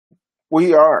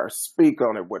We are Speak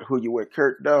on It with Who You With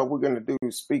Kurt Dog. We're going to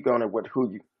do Speak on It with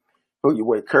Who You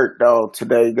With Kurt Dog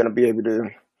today. Going to be able to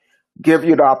give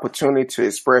you the opportunity to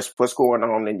express what's going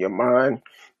on in your mind.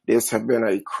 This has been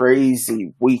a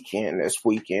crazy weekend this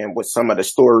weekend with some of the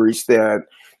stories that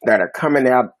are coming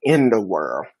out in the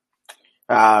world.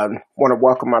 I want to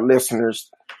welcome my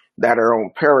listeners that are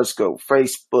on Periscope,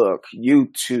 Facebook,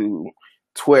 YouTube,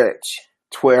 Twitch,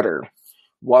 Twitter.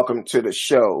 Welcome to the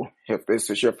show. If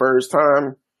this is your first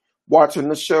time watching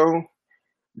the show,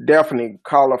 definitely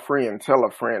call a friend, tell a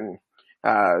friend,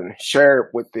 share it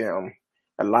with them,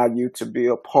 allow you to be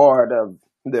a part of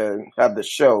the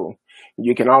show.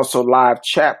 You can also live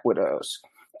chat with us,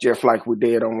 just like we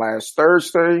did on last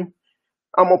Thursday.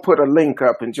 I'm going to put a link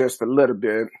up in just a little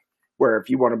bit where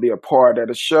if you want to be a part of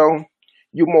the show,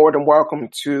 you're more than welcome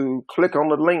to click on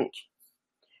the link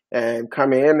and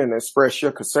come in and express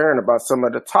your concern about some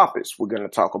of the topics we're going to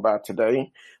talk about today.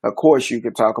 Of course, you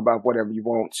can talk about whatever you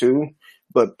want to,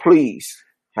 but please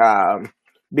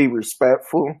be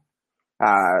respectful,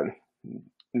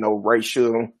 no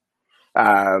racial,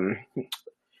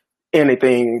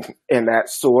 anything in that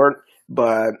sort,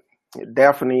 but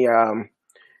definitely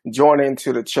join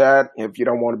into the chat. If you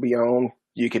don't want to be on,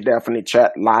 you can definitely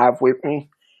chat live with me,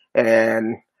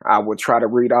 and I will try to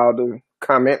read all the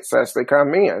comments as they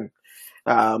come in.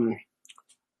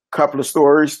 Couple of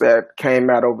stories that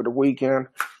came out over the weekend.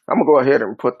 I'm gonna go ahead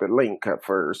and put the link up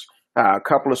first. A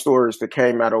couple of stories that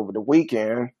came out over the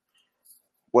weekend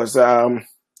was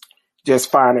just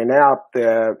finding out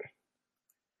that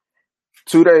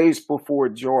 2 days before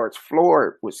George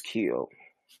Floyd was killed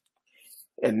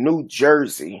in New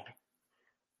Jersey,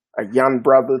 a young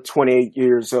brother, 28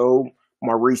 years old,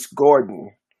 Maurice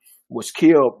Gordon, was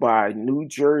killed by a New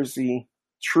Jersey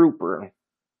trooper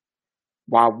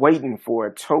while waiting for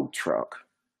a tow truck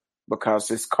because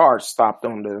his car stopped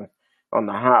on the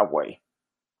highway.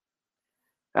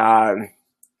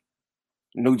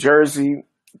 New Jersey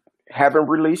haven't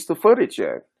released the footage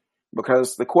yet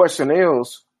because the question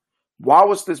is, why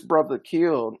was this brother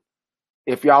killed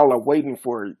if y'all are waiting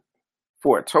for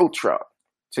a tow truck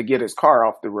to get his car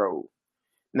off the road?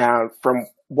 Now, from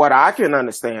what I can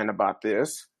understand about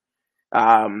this,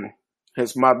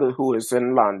 his mother, who is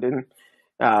in London,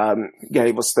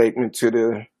 gave a statement to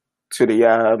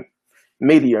the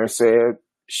media and said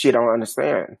she don't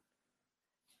understand.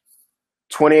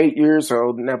 28 years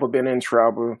old, never been in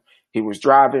trouble. He was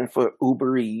driving for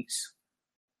Uber Eats.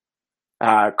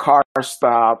 Car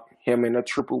stopped. Him and the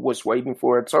trooper was waiting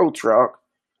for a tow truck.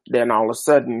 Then all of a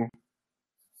sudden,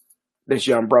 this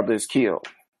young brother is killed.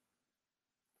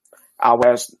 I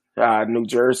asked New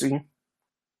Jersey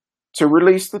to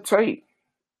release the tape.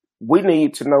 We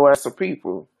need to know as a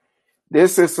people.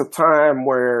 This is a time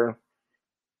where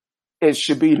it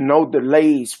should be no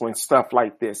delays when stuff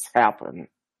like this happen.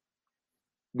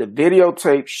 The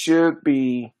videotape should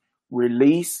be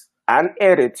released,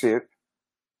 unedited,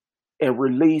 and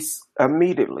released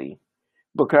immediately,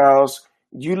 because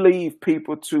you leave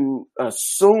people to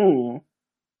assume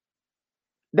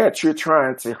that you're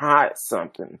trying to hide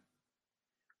something.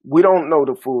 We don't know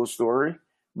the full story,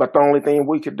 but the only thing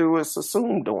we could do is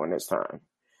assume during this time.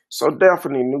 So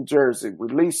definitely New Jersey,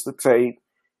 release the tape.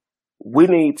 We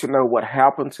need to know what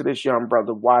happened to this young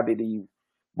brother. Why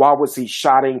was he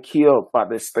shot and killed by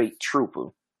the state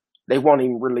trooper? They won't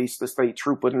even release the state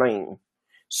trooper name.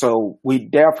 So we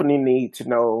definitely need to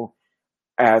know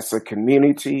as a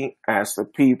community, as the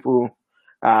people.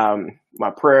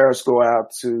 My prayers go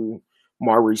out to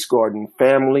Maurice Gordon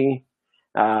family,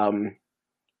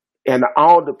 and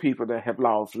all the people that have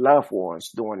lost loved ones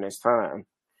during this time.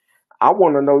 I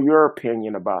want to know your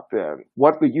opinion about that.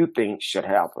 What do you think should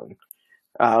happen?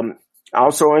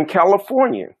 Also in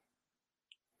California,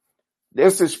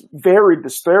 this is very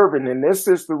disturbing, and this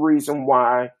is the reason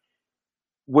why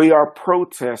we are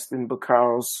protesting,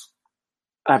 because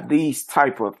of these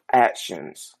type of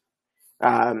actions.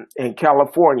 In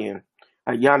California,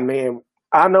 a young man,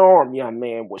 unarmed young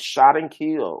man, was shot and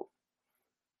killed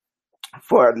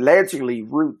for allegedly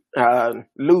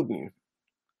looting.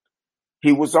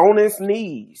 He was on his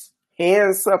knees,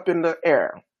 hands up in the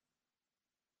air,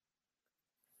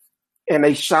 and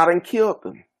they shot and killed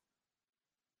him.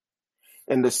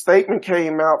 And the statement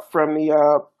came out from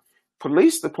the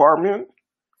police department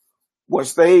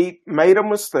was they made a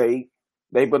mistake.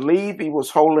 They believed he was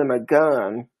holding a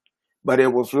gun, but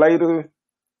it was later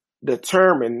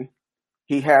determined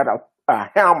he had a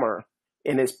hammer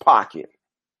in his pocket.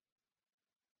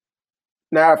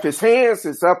 Now, if his hands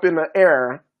is up in the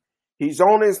air, he's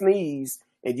on his knees,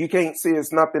 and you can't see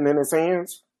there's nothing in his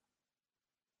hands,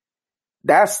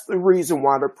 That's the reason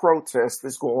why the protest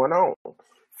is going on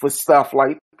for stuff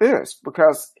like this,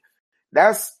 because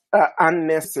that's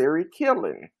unnecessary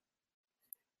killing.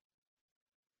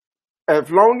 As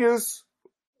long as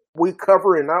we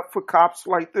covering up for cops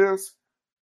like this,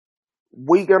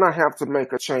 we're going to have to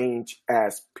make a change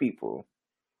as people.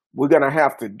 We're going to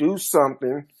have to do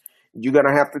something. You're going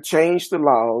to have to change the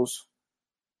laws,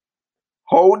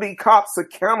 hold the cops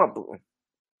accountable.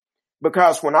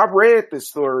 Because when I read this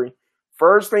story,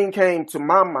 first thing came to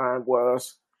my mind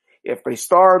was, if they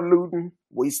start looting,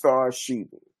 we start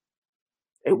shooting.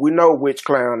 And we know which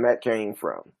clown that came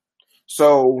from.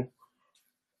 So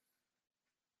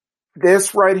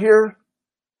this right here,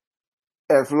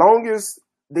 as long as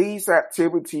these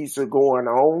activities are going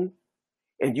on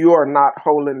and you are not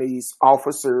holding these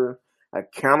officers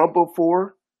accountable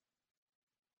for,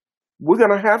 we're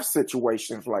going to have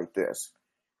situations like this.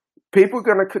 People are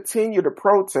going to continue to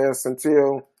protest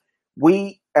until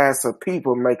we as a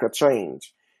people make a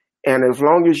change. And as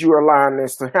long as you're allowing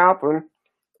this to happen,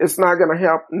 it's not going to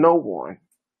help no one.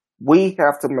 We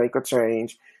have to make a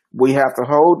change. We have to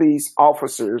hold these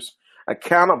officers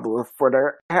accountable for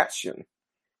their action.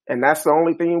 And that's the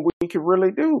only thing we can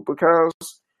really do, because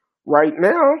right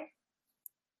now,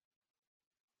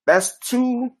 that's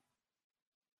 2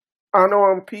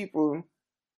 unarmed people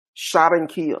shot and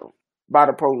killed by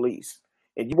the police.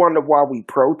 And you wonder why we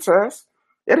protest?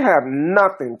 It had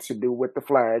nothing to do with the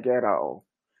flag at all.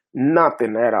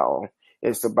 Nothing at all.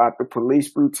 It's about the police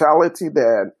brutality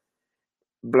that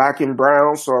Black and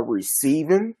browns are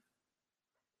receiving.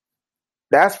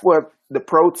 That's what the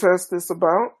protest is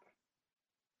about.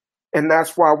 And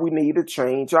that's why we need to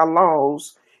change our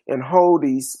laws and hold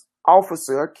these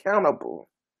officers accountable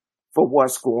for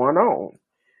what's going on.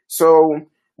 So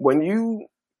when you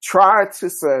try to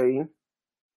say,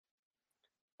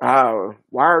 why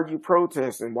are you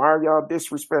protesting? Why are y'all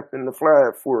disrespecting the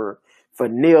flag for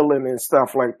kneeling and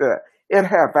stuff like that? It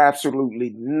have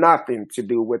absolutely nothing to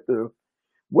do with the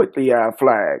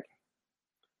flag.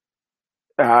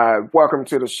 Welcome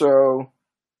to the show,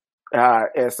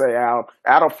 SA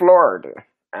out of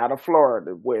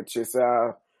Florida, which is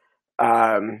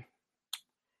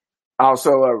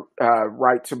also a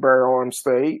right to bear arms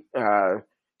state,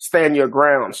 stand your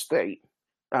ground state.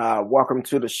 Welcome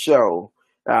to the show.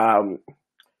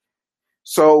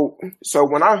 So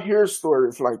when I hear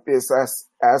stories like this,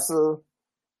 as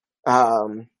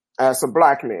a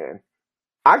Black man,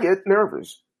 I get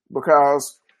nervous,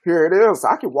 because here it is.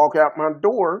 I can walk out my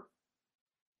door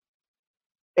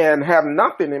and have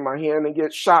nothing in my hand and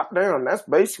get shot down. That's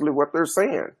basically what they're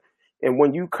saying. And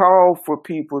when you call for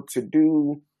people to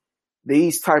do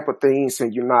these type of things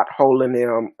and you're not holding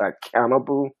them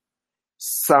accountable,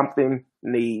 something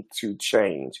need to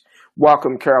change.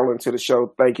 Welcome, Carolyn, to the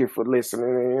show. Thank you for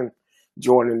listening in,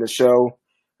 joining the show.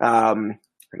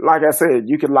 Like I said,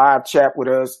 you can live chat with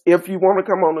us. If you want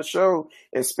to come on the show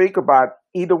and speak about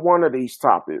either one of these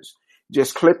topics,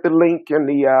 just click the link in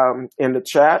the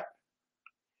chat,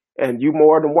 and you're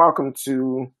more than welcome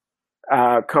to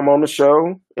come on the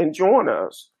show and join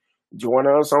us. Join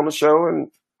us on the show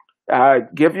and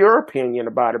give your opinion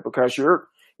about it, because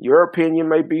your opinion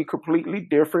may be completely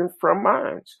different from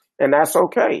mine, and that's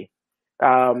okay.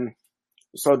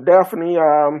 So definitely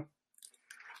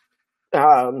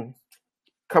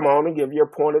come on and give your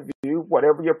point of view,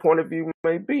 whatever your point of view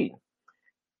may be.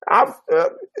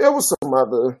 There was some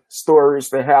other stories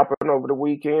that happened over the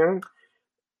weekend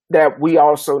that we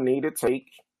also need to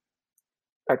take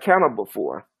accountable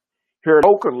for. Here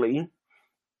locally,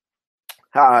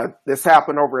 this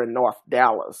happened over in North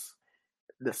Dallas,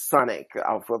 the Sonic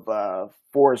off of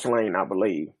Forest Lane, I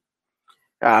believe.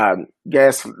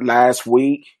 Guess last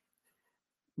week,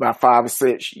 about 5 or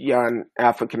 6 young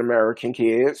African-American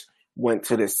kids went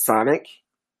to this Sonic,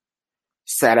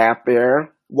 sat out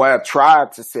there,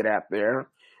 tried to sit out there,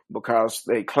 because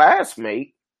their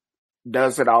classmate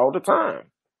does it all the time.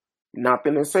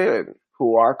 Nothing is said,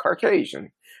 who are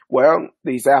Caucasian. Well,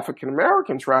 these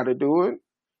African-Americans try to do it,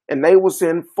 and they was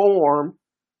informed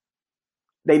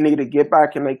they need to get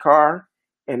back in their car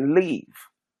and leave,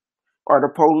 or the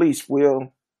police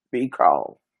will be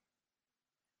called.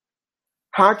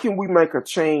 How can we make a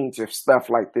change if stuff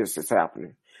like this is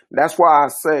happening? That's why I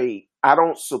say I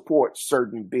don't support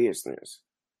certain business.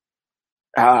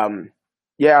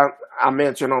 Yeah, I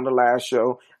mentioned on the last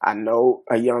show, I know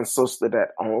a young sister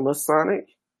that owns a Sonic.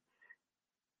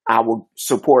 I will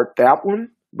support that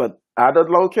one, but other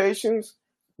locations,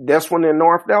 this one in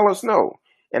North Dallas, no.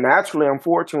 And actually,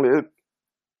 unfortunately,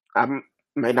 I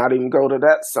may not even go to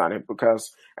that Sonic,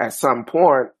 because at some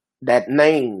point, that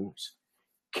names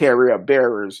carry a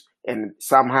bearers and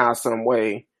somehow, some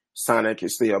way, Sonic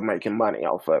is still making money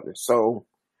off of it. So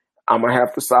I'm gonna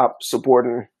have to stop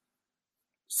supporting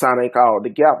Sonic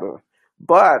altogether.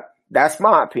 But that's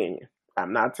my opinion.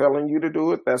 I'm not telling you to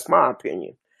do it. That's my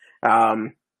opinion.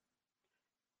 Um,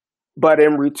 but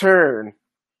in return,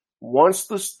 once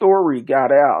the story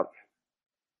got out,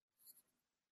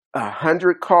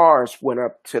 100 cars went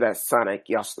up to that Sonic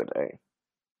yesterday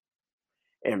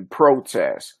in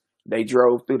protest. They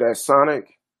drove through that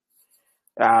Sonic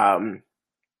and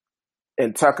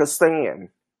took a stand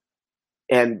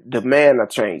and demand a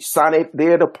change. Sonic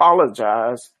did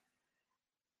apologize,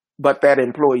 but that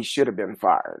employee should have been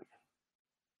fired,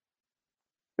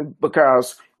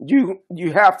 because you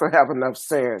have to have enough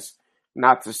sense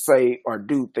not to say or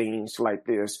do things like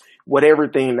this with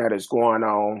everything that is going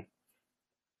on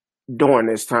during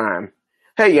this time.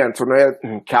 Hey, Antoinette,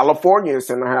 California is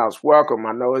in the house. Welcome.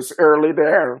 I know it's early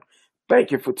there.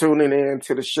 Thank you for tuning in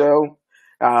to the show.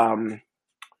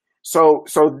 So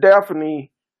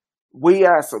definitely, we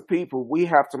as a people, we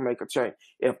have to make a change.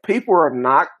 If people are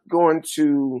not going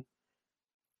to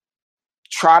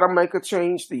try to make a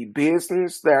change, the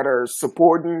business that are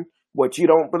supporting what you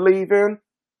don't believe in,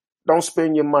 don't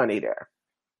spend your money there.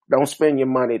 Don't spend your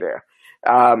money there.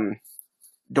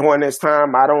 During this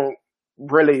time, I don't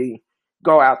really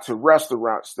go out to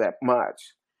restaurants that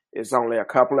much. It's only a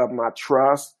couple of them I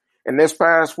trust. And this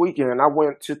past weekend, I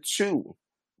went to 2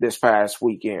 this past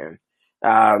weekend.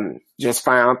 Just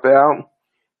found out,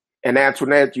 and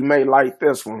Antoinette, you may like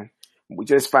this one. We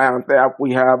just found out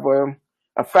we have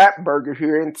a Fat Burger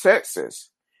here in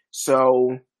Texas.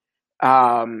 So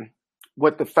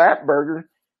with the Fat Burger,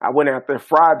 I went out there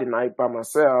Friday night by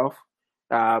myself.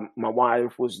 My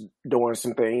wife was doing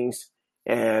some things,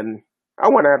 and I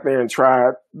went out there and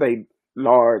tried the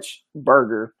large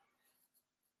burger.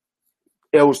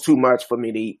 It was too much for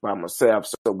me to eat by myself.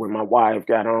 So when my wife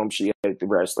got home, she ate the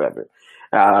rest of it.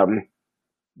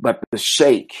 But the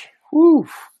shake, whew,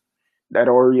 that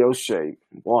Oreo shake,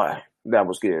 boy, that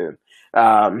was good.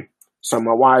 So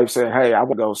my wife said, hey, I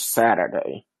would go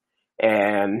Saturday.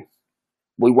 And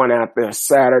we went out there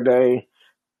Saturday.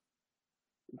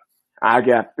 I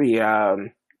got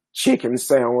the chicken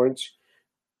sandwich.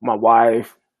 My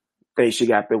wife, I think she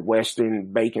got the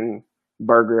Western bacon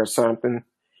burger or something,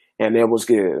 and it was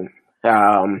good.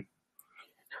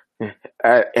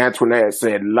 Antoinette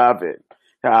said, love it.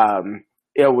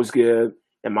 It was good.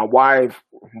 And my wife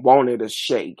wanted a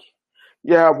shake.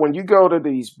 Yeah, when you go to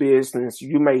these businesses,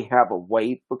 you may have a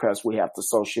wait because we have to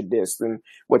social distance,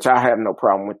 which I have no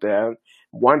problem with that.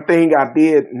 One thing I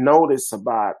did notice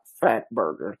about Fat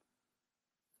Burger,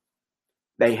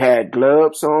 they had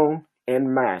gloves on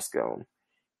and mask on.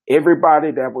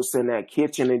 Everybody that was in that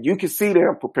kitchen, and you can see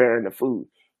them preparing the food,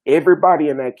 everybody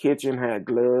in that kitchen had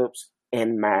gloves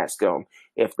and mask on.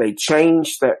 If they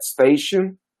changed that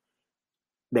station,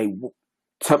 they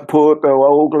pulled their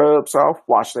old gloves off,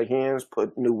 washed their hands,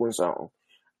 put new ones on.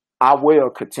 I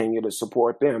will continue to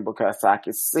support them because I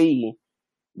can see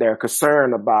their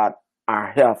concern about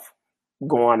our health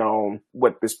going on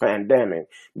with this pandemic,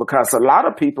 because a lot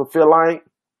of people feel like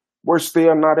we're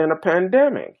still not in a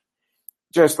pandemic.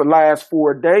 Just the last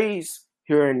 4 days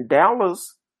here in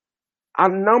Dallas, our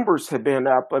numbers have been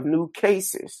up of new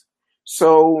cases.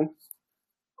 So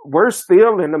we're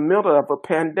still in the middle of a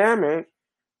pandemic,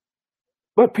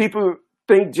 but people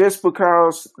think just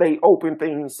because they open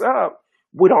things up,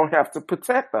 we don't have to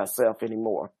protect ourselves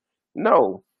anymore.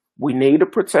 No, we need to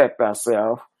protect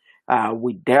ourselves.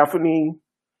 We definitely,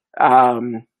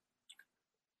 when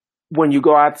you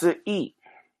go out to eat,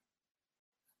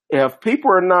 if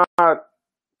people are not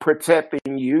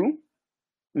protecting you,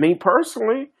 me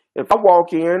personally, if I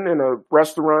walk in a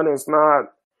restaurant that's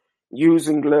not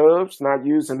using gloves, not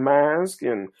using masks,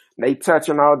 and they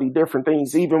touching all the different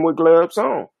things, even with gloves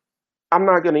on, I'm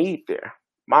not going to eat there.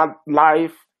 My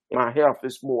life, my health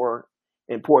is more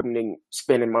important than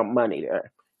spending my money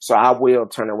there. So I will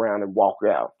turn around and walk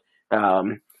out.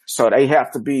 So they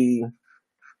have to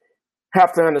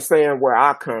understand where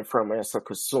I come from as a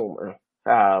consumer.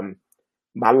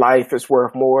 My life is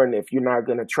worth more, and if you're not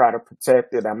going to try to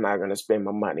protect it, I'm not going to spend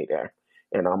my money there,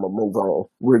 and I'm going to move on,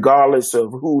 regardless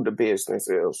of who the business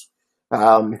is.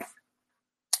 The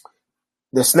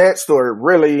snack story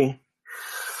really,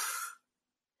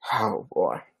 oh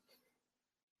boy.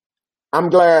 I'm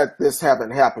glad this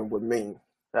haven't happened with me,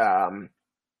 because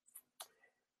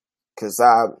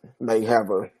I may have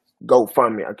a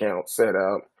GoFundMe account set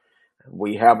up.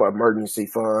 We have an emergency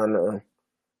fund,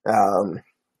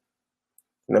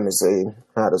 let me see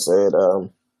how to say it,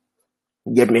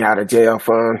 get me out of jail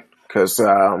fund, because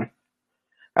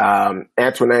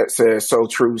Antoinette says, so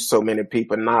true, so many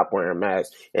people not wearing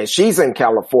masks. And she's in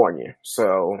California,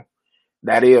 so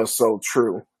that is so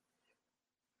true.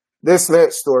 This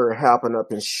next story happened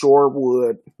up in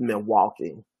Shorewood,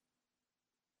 Milwaukee.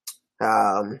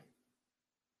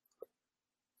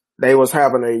 They was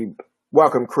having a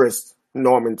welcome Chris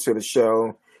Norman to the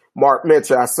show. Mark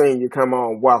Mitchell, I seen you come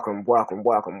on. Welcome.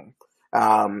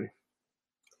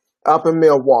 Up in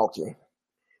Milwaukee,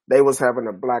 they was having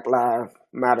a Black Lives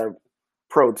Matter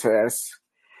protest.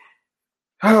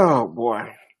 Oh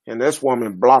boy. And this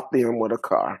woman blocked them with a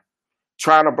car,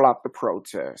 trying to block the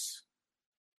protest.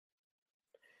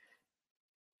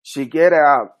 She get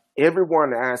out,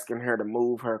 everyone asking her to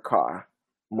move her car.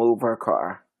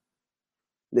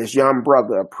 This young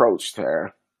brother approached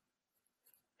her,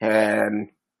 and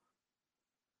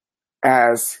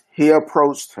as he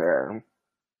approached her,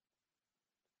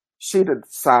 she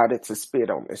decided to spit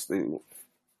on this dude.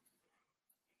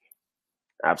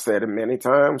 I've said it many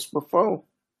times before.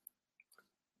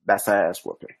 That's ass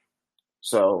whooping.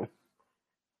 So,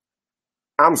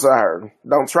 I'm sorry.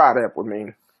 Don't try that with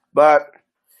me. But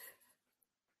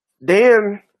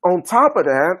then, on top of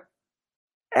that,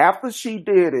 after she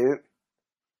did it,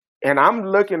 and I'm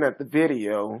looking at the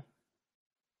video,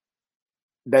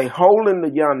 they holding the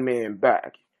young man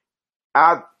back.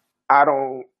 I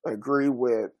don't agree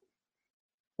with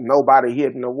nobody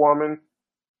hitting a woman.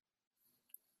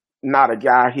 Not a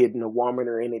guy hitting a woman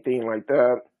or anything like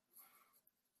that.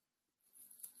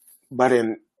 But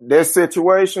in this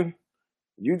situation,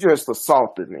 you just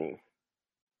assaulted me.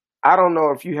 I don't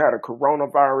know if you had a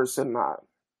coronavirus or not.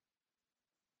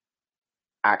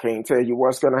 I can't tell you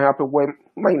what's going to happen, what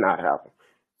may not happen.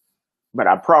 But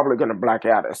I'm probably going to black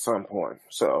out at some point.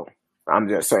 So I'm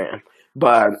just saying.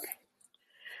 But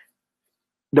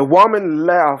the woman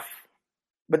left,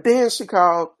 but then she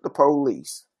called the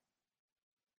police.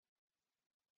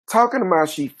 Talking about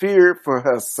she feared for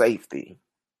her safety.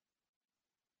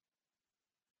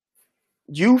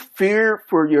 You feared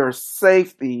for your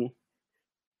safety.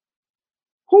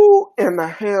 Who in the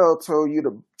hell told you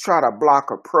to try to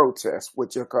block a protest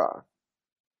with your car?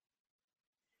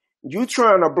 You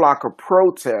trying to block a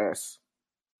protest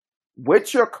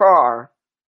with your car,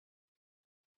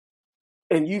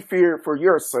 and you feared for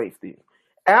your safety.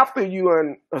 After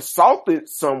you assaulted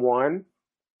someone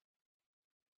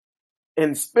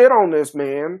and spit on this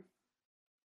man,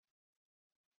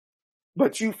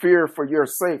 but you feared for your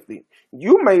safety.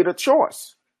 You made a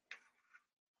choice.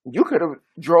 You could have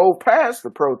drove past the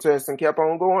protest and kept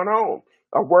on going home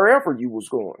or wherever you was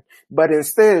going. But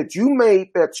instead, you made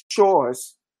that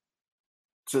choice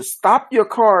to stop your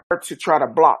car to try to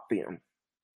block them.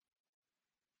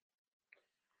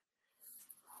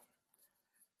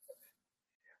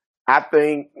 I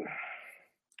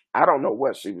don't know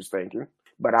what she was thinking,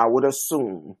 but I would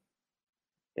assume,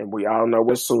 and we all know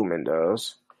what assuming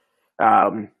does,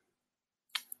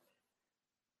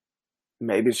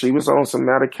 maybe she was on some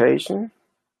medication.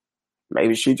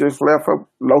 Maybe she just left her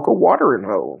local watering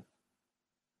hole.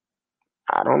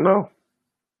 I don't know.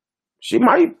 She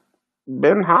might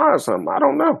been high or something. I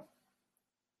don't know.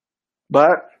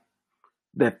 But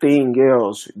the thing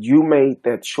is, you made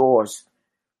that choice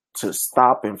to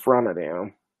stop in front of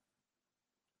them,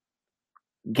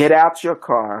 get out your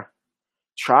car,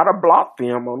 try to block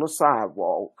them on the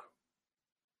sidewalk,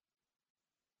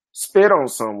 spit on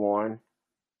someone,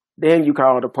 then you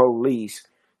call the police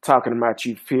talking about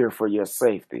you fear for your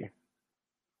safety.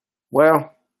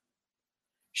 Well,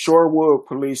 Shorewood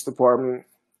Police Department,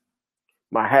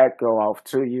 my hat go off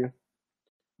to you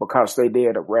because they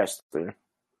did arrest her.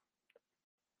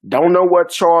 Don't know what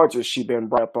charges she been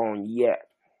brought up on yet.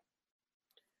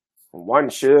 One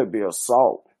should be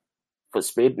assault for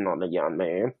spitting on the young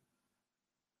man.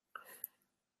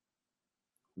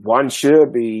 One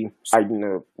should be citing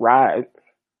a riot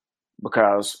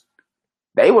because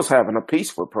they was having a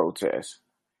peaceful protest.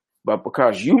 But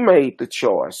because you made the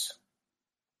choice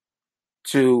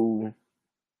to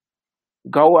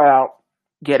go out,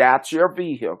 get out your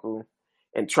vehicle,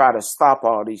 and try to stop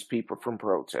all these people from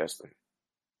protesting.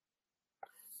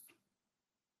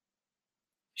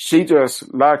 She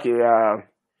just lucky.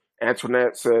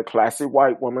 Antoinette said, classy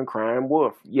white woman crying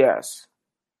wolf. Yes.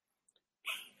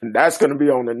 And that's going to be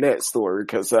on the next story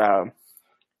because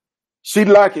she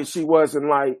lucky she wasn't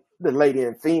like the lady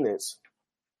in Phoenix.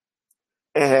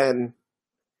 And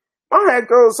my hat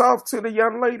goes off to the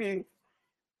young lady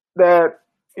that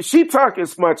she took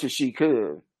as much as she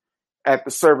could at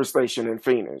the service station in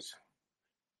Phoenix.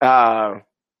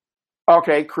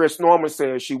 Okay, Chris Norman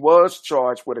says she was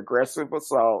charged with aggressive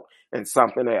assault and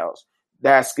something else.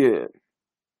 That's good.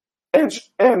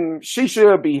 And she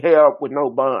should be held with no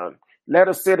bond. Let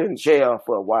her sit in jail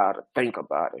for a while to think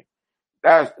about it.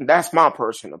 That's my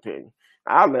personal opinion.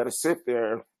 I'll let her sit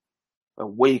there a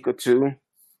week or two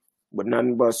with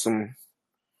nothing but some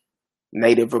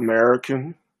Native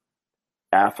American,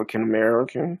 African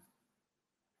American,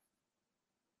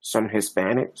 some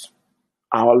Hispanics,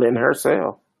 all in her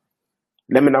cell.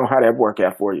 Let me know how that work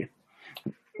out for you.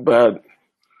 But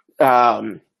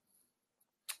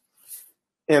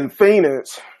in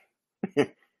Phoenix,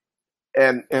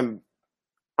 and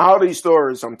all these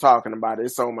stories I'm talking about,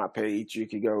 it's on my page. You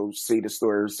can go see the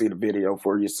story, see the video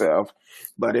for yourself.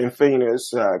 But in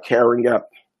Phoenix, Karen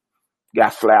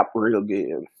got flapped real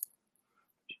good.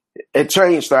 It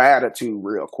changed her attitude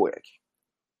real quick.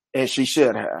 And she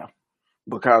should have.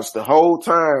 Because the whole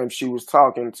time she was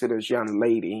talking to this young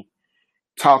lady,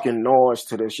 talking noise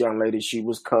to this young lady, she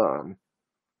was calm.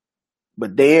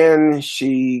 But then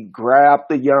she grabbed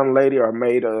the young lady or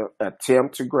made an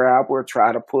attempt to grab her,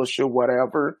 try to push her,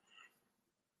 whatever.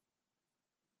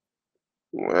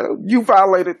 Well, you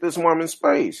violated this woman's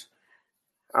space.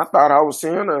 I thought I was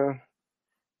seeing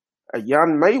a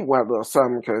young Mayweather or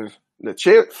something because the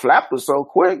chick flapped her so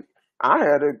quick. I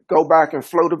had to go back and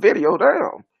slow the video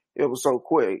down. It was so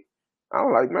quick. I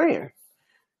was like, man.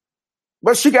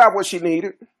 But she got what she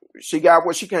needed. She got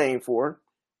what she came for.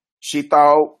 She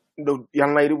thought the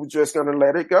young lady was just going to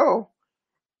let it go.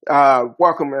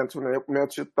 Welcome, Antoinette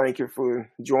Mitchell. Thank you for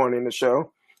joining the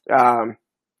show.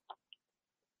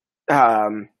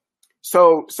 So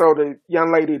the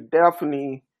young lady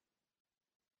definitely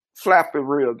flapped it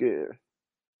real good.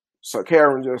 So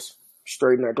Karen just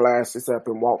straightened her glasses up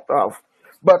and walked off.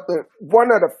 But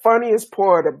one of the funniest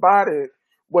part about it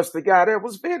was the guy that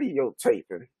was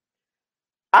videotaping.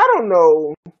 I don't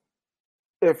know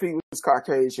if he was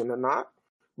Caucasian or not,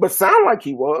 but sound like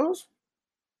he was.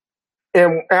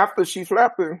 And after she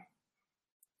flapped him,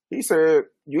 he said,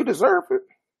 "You deserve it."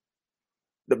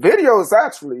 The video is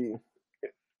actually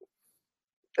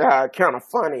kind of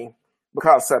funny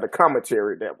because of the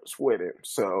commentary that was with it.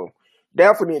 So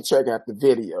definitely check out the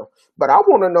video. But I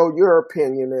want to know your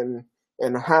opinion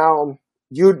and how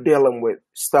you're dealing with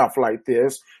stuff like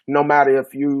this, no matter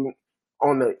if you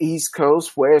on the East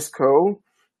Coast, West Coast,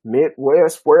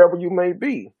 Midwest, wherever you may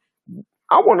be.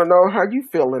 I want to know how you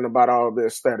feeling about all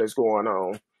this that is going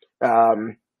on.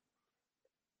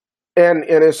 And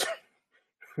it's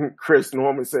Chris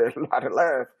Norman said a lot of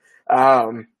laugh.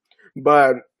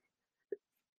 But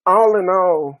all in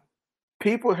all,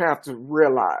 people have to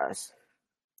realize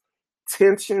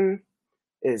tension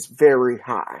is very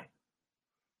high.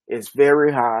 It's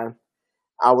very high.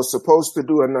 I was supposed to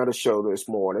do another show this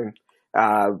morning.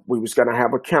 We was going to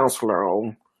have a counselor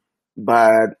on,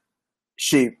 but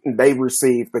they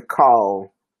received the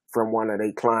call from one of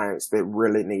their clients that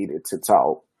really needed to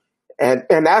talk.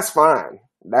 And that's fine.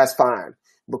 That's fine.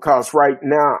 Because right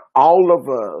now, all of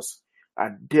us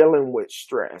are dealing with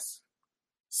stress,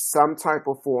 some type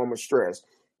of form of stress.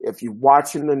 If you're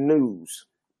watching the news,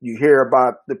 you hear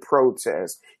about the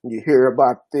protests, you hear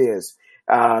about this.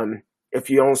 If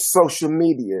you're on social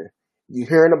media, you're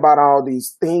hearing about all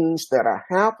these things that are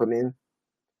happening,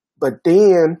 but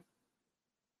then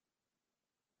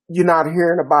you're not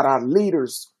hearing about our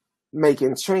leaders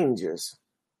making changes.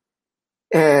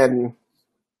 And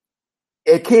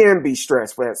it can be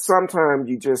stressful. Sometimes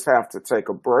you just have to take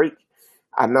a break.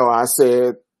 I know I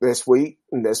said this week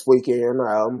and this weekend,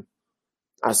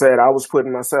 I said I was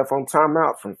putting myself on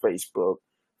timeout from Facebook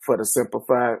for the simple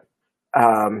fact.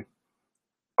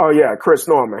 Oh yeah, Chris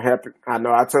Norman, I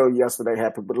know I told you yesterday,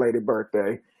 happy belated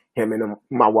birthday. Him and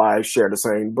my wife share the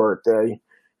same birthday.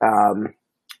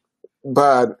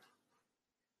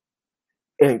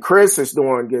 And Chris is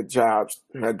doing a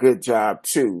good job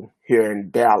too here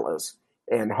in Dallas.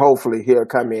 And hopefully he'll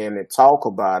come in and talk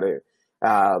about it.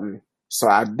 So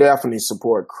I definitely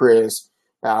support Chris.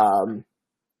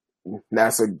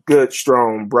 That's a good,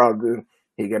 strong brother.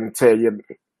 He gonna tell you,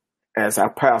 as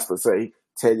our pastor say,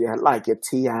 tell you like your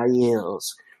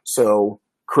TILs. So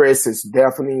Chris is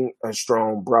definitely a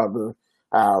strong brother.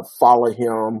 Follow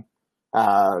him,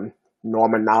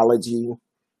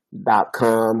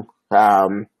 Normanology.com.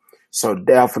 So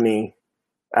definitely,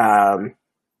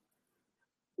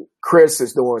 Chris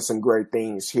is doing some great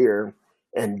things here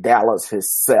in Dallas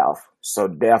himself. So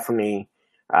definitely,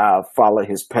 follow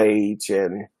his page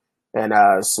and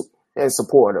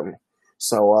support him.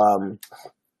 So,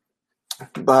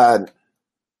 but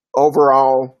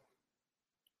overall,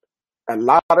 a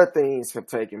lot of things have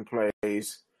taken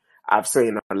place. I've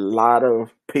seen a lot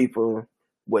of people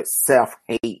with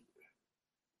self-hate.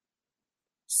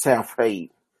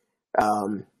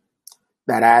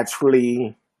 that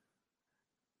actually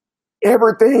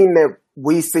everything that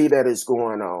we see that is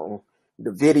going on,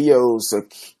 the videos of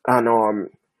unarmed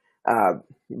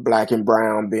black and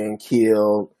brown being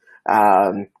killed,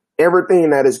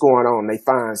 everything that is going on, they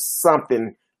find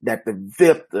something that the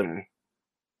victim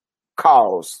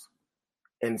caused.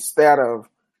 Instead of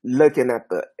looking at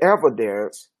the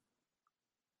evidence,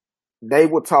 they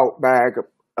will talk back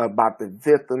about the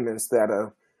victim instead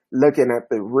of looking at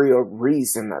the real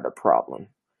reason of the problem.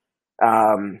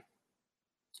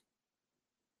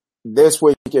 This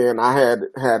weekend I had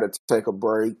to take a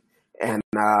break and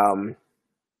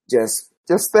just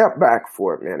step back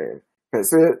for a minute,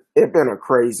 because it been a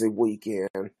crazy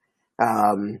weekend.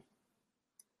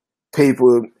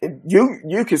 People,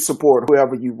 you can support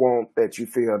whoever you want that you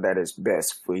feel that is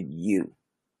best for you.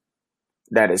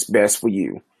 That is best for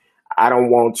you. I don't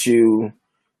want you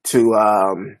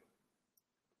to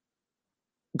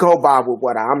go by with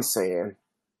what I'm saying.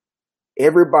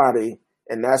 Everybody,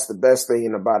 and that's the best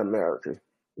thing about America,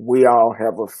 we all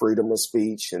have a freedom of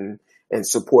speech and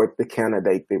support the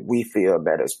candidate that we feel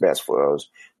that is best for us.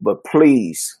 But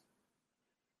please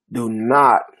do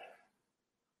not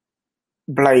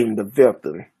blame the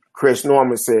victim. Chris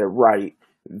Norman said, right,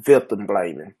 victim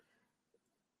blaming.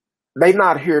 They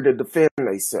not here to defend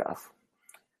themselves.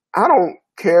 I don't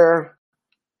care.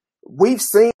 We've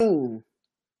seen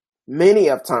many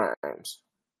of times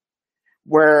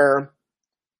where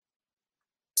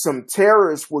some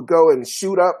terrorists would go and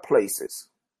shoot up places.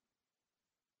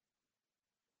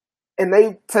 And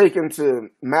they take him to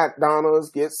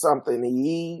McDonald's, get something to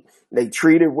eat. They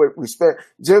treat it with respect.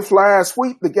 Just last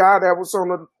week, the guy that was on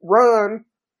the run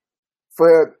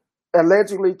for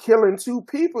allegedly killing 2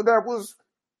 people that was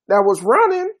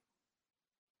running,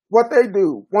 what they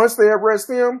do, once they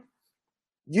arrest him,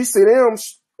 you see them,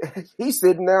 he's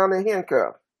sitting down in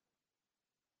handcuffs.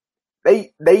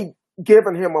 They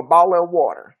giving him a bottle of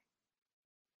water.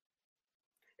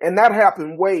 And that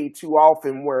happened way too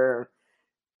often, where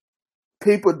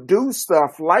people do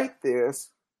stuff like this,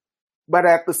 but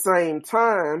at the same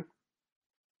time,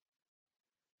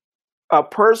 a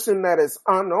person that is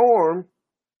unarmed,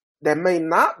 that may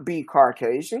not be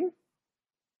Caucasian,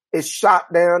 is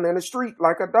shot down in the street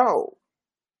like a dog.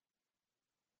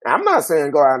 I'm not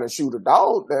saying go out and shoot a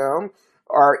dog down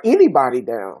or anybody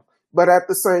down, but at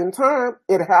the same time,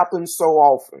 it happens so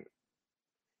often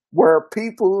where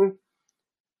people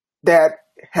that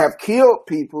have killed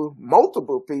people,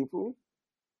 multiple people,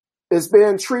 is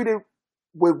being treated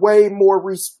with way more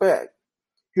respect.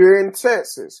 Here in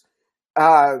Texas,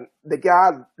 the guy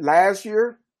last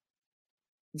year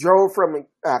drove from,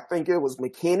 I think it was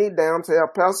McKinney, down to El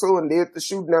Paso and did the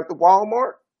shooting at the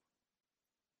Walmart.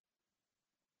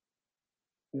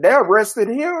 They arrested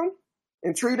him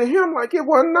and treated him like it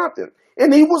wasn't nothing.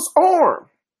 And he was armed.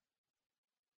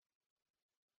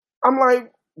 I'm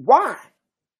like, why?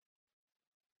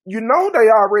 You know they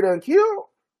already done killed.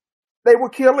 They will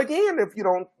kill again if you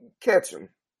don't catch them.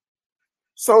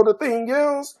 So the thing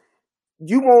is,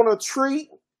 you want to treat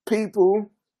people,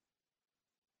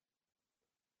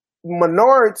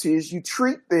 minorities, you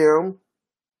treat them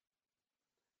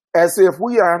as if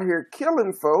we out here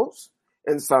killing folks,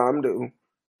 and some do.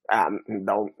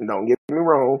 Don't get me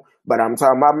wrong, but I'm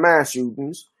talking about mass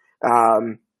shootings.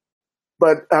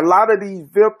 But a lot of these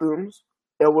victims,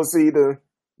 it was either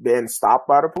being stopped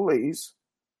by the police,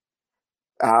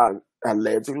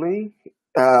 allegedly,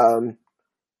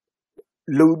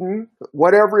 looting,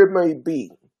 whatever it may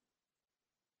be.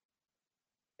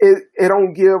 It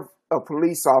don't give a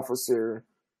police officer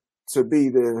to be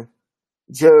the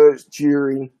judge,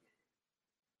 jury,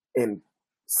 and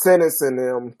sentencing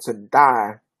them to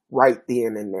die right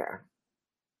then and there.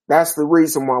 That's the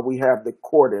reason why we have the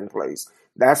court in place.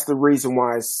 That's the reason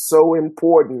why it's so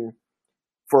important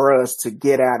for us to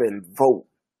get out and vote.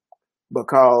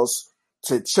 Because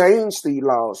to change the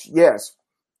laws, yes,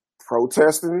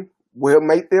 protesting will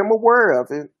make them aware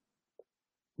of it,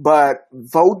 but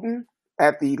voting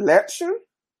at the election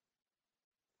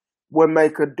will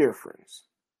make a difference.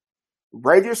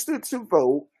 Register to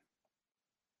vote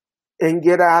and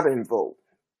get out and vote.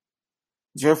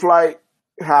 Just like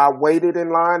how I waited in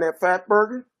line at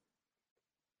Fatburger,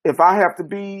 if I have to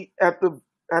be at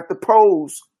the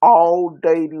polls all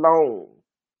day long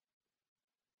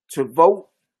to vote,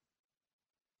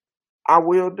 I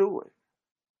will do it.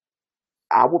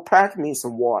 I will pack me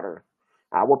some water.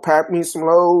 I will pack me some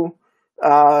little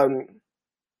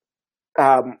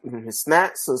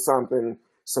snacks or something,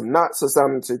 some nuts or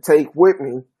something to take with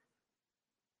me.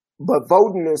 But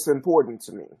voting is important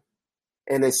to me.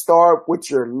 And it starts with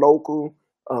your local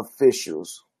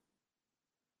officials.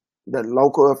 the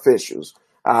local officials.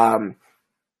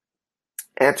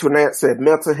 Antoinette said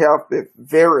mental health is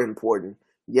very important.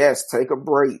 Yes, take a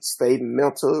break. Stay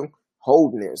mental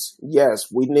wholeness.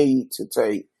 Yes, we need to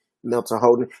take mental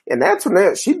wholeness. And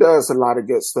Antoinette, she does a lot of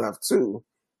good stuff too.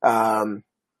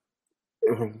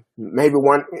 Maybe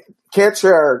catch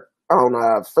her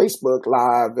on Facebook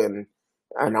Live and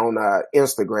on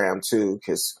Instagram too,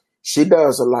 because she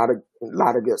does a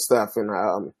lot of good stuff in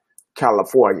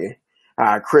California.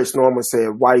 Chris Norman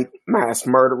said white mass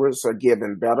murderers are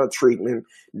given better treatment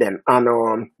than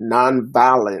unarmed,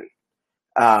 nonviolent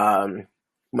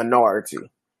minority,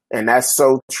 and that's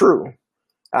so true.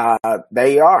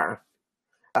 They are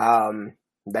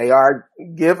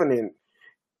given it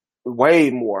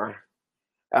way more.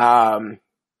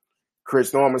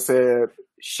 Chris Norman said,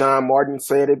 Sean Martin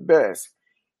said it best.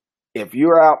 If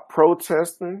you're out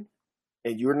protesting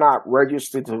and you're not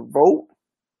registered to vote,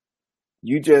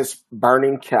 you just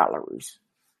burning calories.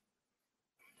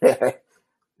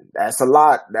 That's a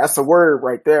lot. That's a word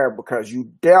right there, because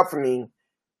you definitely,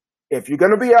 if you're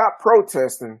going to be out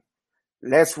protesting,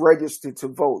 let's register to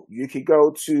vote. You could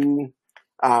go to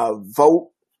vote.org.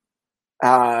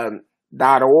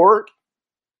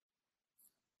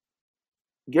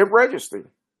 Get registered.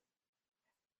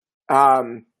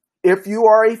 If you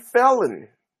are a felon,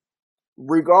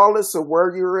 regardless of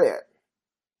where you're at,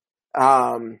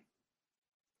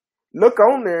 look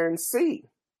on there and see.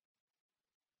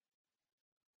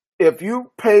 If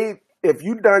you've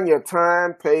done your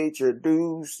time, paid your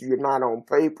dues, you're not on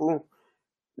paper,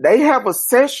 they have a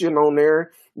session on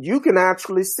there. You can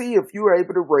actually see if you're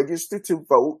able to register to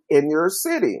vote in your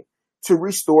city to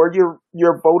restore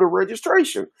your voter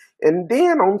registration. And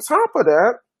then on top of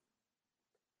that,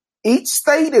 each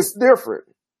state is different.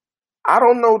 I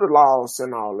don't know the laws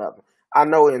in all of them. I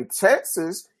know in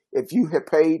Texas, if you have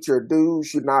paid your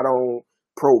dues, you're not on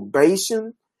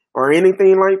probation or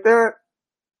anything like that,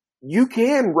 you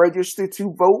can register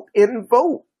to vote and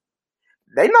vote.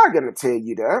 They're not going to tell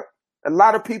you that. A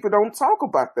lot of people don't talk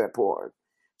about that part.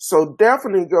 So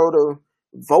definitely go to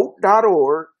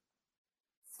vote.org.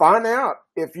 Find out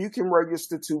if you can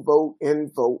register to vote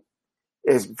and vote.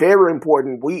 It's very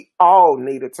important. We all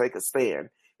need to take a stand,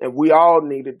 and we all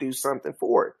need to do something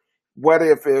for it.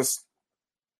 Whether if it's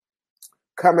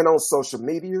coming on social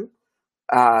media,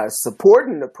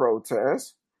 supporting the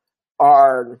protest,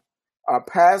 or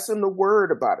passing the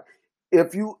word about it.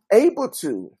 If you able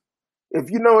to, if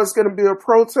you know it's going to be a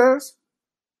protest,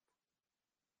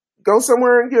 go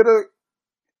somewhere and get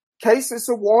cases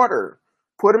of water.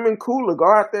 Put them in cooler. Go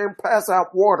out there and pass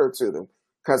out water to them.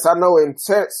 Because I know in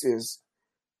Texas,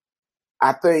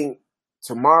 I think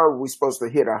tomorrow we're supposed to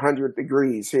hit 100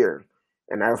 degrees here.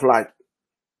 And that's like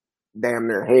damn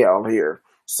near hell here.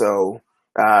 So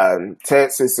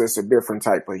Texas is a different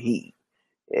type of heat.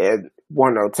 And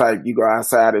one of those type, you go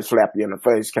outside and slap you in the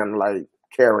face, kind of like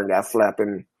Karen got slapped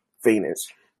in Phoenix.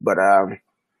 But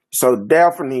so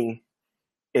definitely,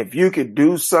 if you could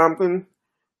do something,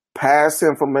 pass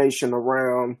information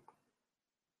around,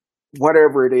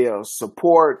 whatever it is,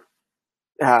 support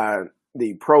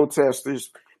the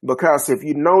protesters. Because if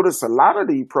you notice, a lot of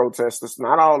the protesters,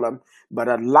 not all of them, but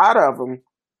a lot of them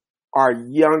are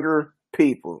younger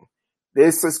people.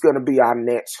 This is going to be our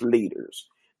next leaders.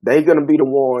 They're going to be the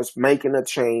ones making a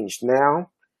change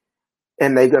now,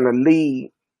 and they're going to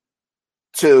lead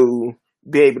to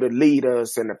be able to lead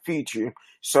us in the future.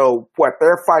 So what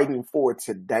they're fighting for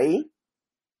today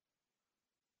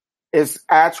is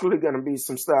actually going to be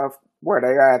some stuff where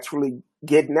they're actually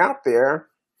getting out there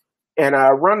and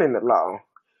running the law.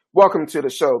 Welcome to the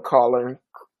show, caller.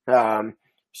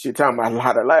 She's talking about a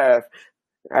lot of laugh.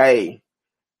 Hey,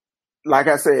 like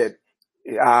I said,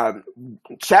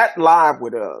 chat live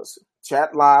with us.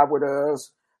 Chat live with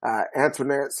us.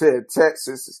 Antoinette said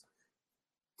Texas is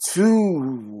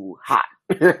too hot.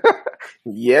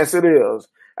 Yes, it is.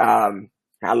 I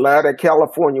love the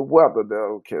California weather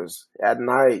though, because at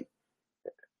night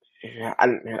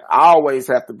I always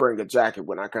have to bring a jacket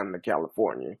when I come to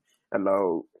California. A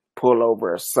little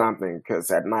pullover or something,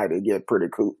 because at night it get pretty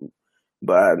cool.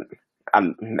 But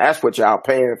that's what y'all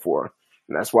paying for.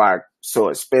 And that's why it's so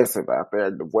expensive out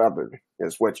there. The weather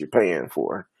is what you're paying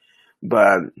for.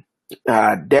 But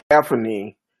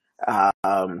definitely,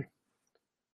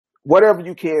 whatever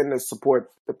you can to support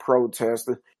the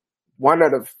protesters. One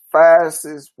of the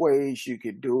fastest ways you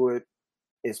could do it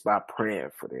is by praying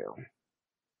for them.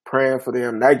 Praying for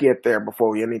them. They get there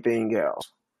before anything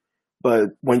else. But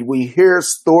when we hear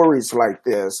stories like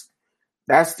this,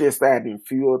 that's just adding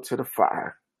fuel to the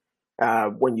fire.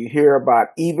 When you hear about,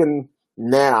 even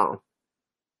now,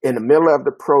 in the middle of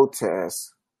the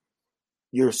protests,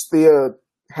 you're still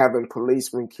having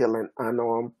policemen killing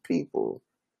unarmed people.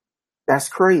 That's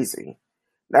crazy.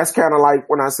 That's kind of like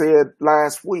when I said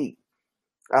last week,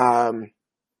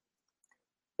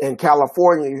 in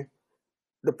California,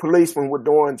 the policemen were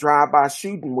doing drive-by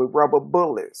shooting with rubber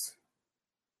bullets.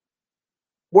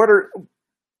 What are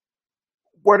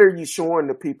you showing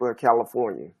the people of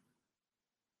California?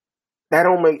 That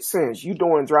don't make sense. You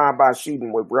doing drive-by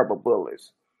shooting with rubber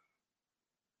bullets.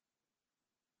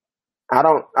 I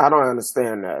don't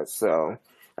understand that. So,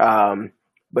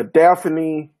 but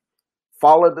definitely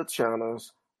follow the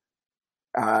channels,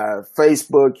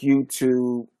 Facebook,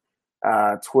 YouTube,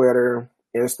 Twitter,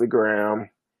 Instagram.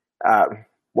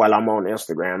 Well, I'm on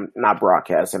Instagram, not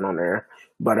broadcasting on there,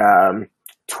 but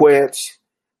Twitch,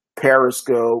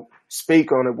 Periscope.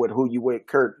 Speak on it with Who You With,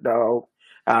 Kurt Dog.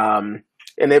 And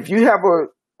if you have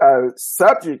a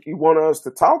subject you want us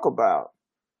to talk about,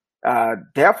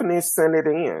 definitely send it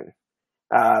in.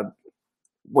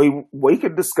 We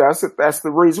could discuss it. That's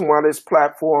the reason why this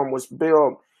platform was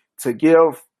built, to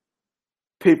give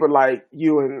people like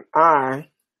you and I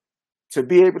to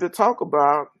be able to talk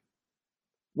about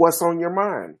what's on your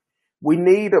mind. We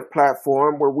need a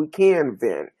platform where we can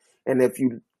vent. And if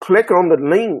you click on the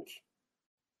link,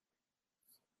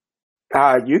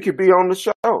 you could be on the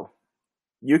show.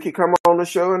 You can come on the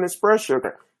show and express your.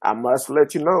 I must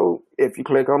let you know, if you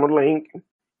click on the link,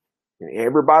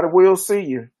 everybody will see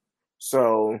you.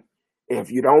 So if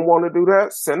you don't want to do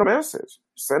that, send a message.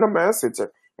 Send a message.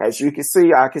 As you can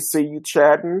see, I can see you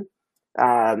chatting.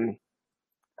 I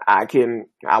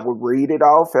will read it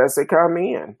off as they come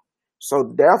in. So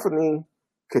definitely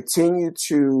continue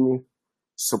to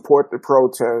support the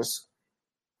protests.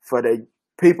 For the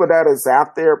people that is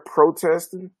out there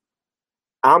protesting,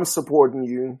 I'm supporting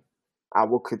you. I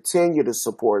will continue to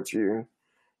support you.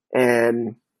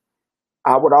 And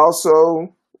I would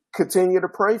also continue to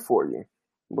pray for you,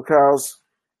 because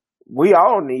we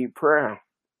all need prayer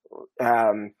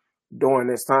during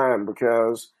this time,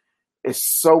 because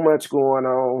it's so much going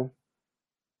on.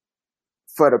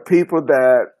 For the people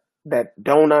that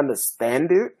don't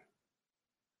understand it,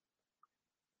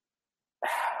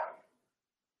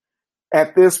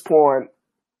 at this point,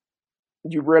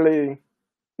 you really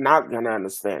not going to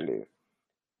understand it,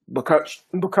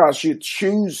 because you're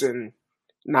choosing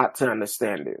not to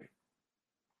understand it.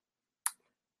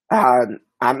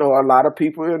 I know a lot of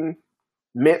people in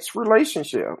mixed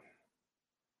relationship,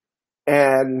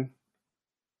 and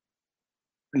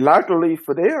luckily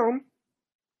for them,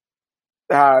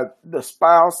 the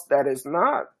spouse that is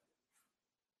not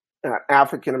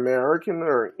African American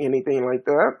or anything like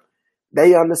that,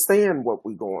 they understand what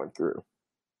we're going through.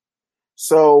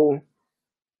 So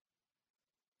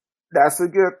that's a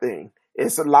good thing.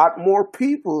 It's a lot more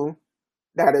people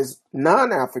that is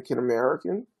non-African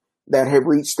American that have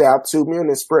reached out to me and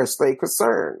expressed their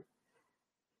concern.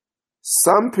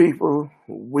 Some people,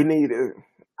 we need to,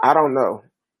 I don't know.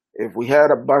 If we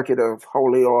had a bucket of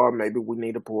holy oil, maybe we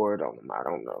need to pour it on them. I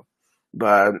don't know.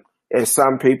 But it's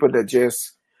some people that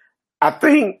just, I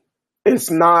think it's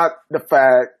not the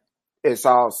fact it's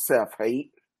all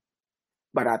self-hate,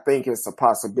 but I think it's a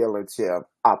possibility of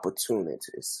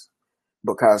opportunities,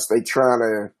 because they trying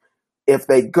to, if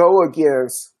they go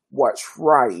against what's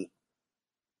right,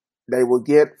 they will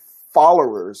get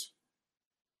followers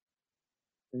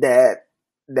that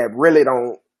really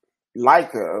don't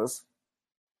like us,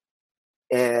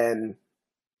 and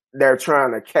they're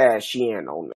trying to cash in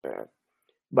on that.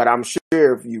 But I'm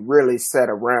sure if you really sat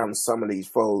around some of these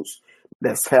folks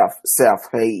that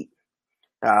self-hate,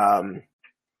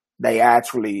 they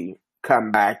actually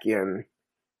come back and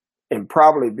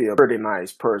probably be a pretty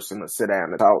nice person to sit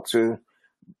down and talk to.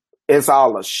 It's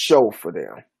all a show for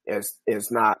them.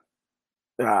 It's not,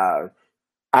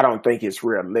 I don't think it's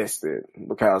realistic,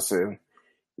 because a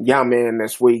young man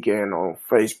this weekend on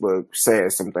Facebook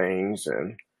said some things,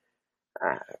 and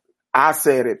I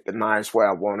said it the nice way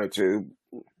I wanted to,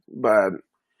 but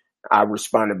I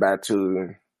responded back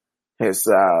to his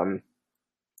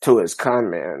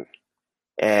comment,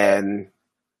 and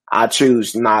I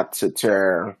choose not to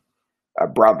tear a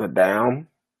brother down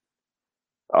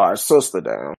or a sister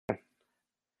down,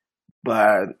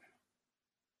 but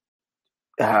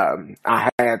I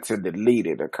had to delete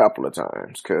it a couple of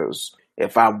times, because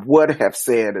if I would have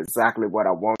said exactly what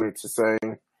I wanted to say,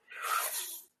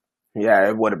 yeah,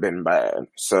 it would have been bad.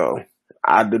 So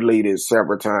I deleted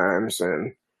several times,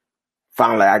 and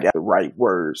finally I got the right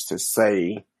words to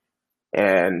say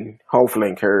and hopefully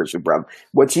encourage your brother.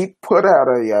 But he put out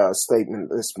a statement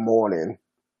this morning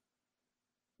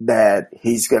that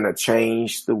he's going to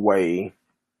change the way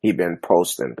he been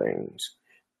posting things.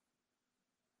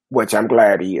 which I'm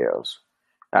glad he is.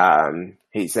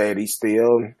 He said he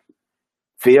still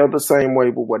feel the same way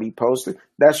with what he posted.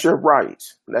 That's your right.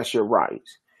 That's your right.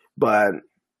 But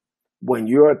when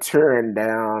you're tearing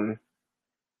down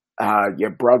your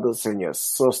brothers and your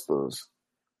sisters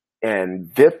and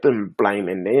victim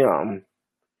blaming them,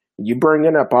 you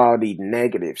bringing up all these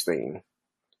negative things.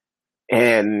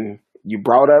 And you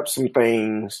brought up some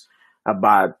things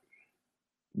about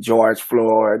George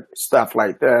Floyd, stuff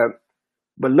like that.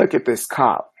 But look at this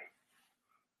cop.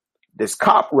 This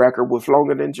cop record was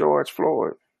longer than George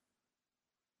Floyd.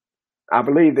 I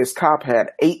believe this cop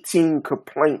had 18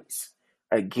 complaints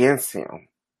against him.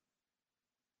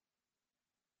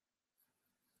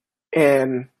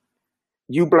 And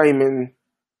you blaming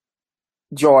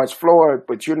George Floyd,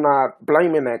 but you're not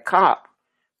blaming that cop.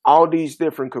 All these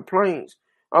different complaints.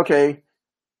 Okay,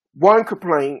 one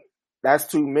complaint, that's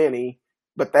too many,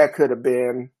 but that could have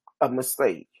been a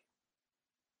mistake.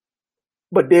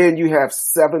 But then you have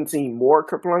 17 more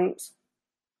complaints.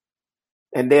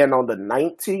 And then on the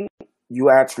 19th, you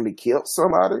actually killed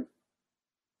somebody.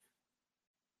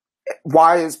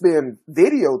 Why it's been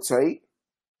videotaped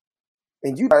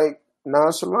and you like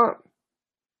nonchalant.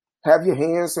 Have your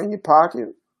hands in your pocket,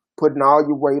 putting all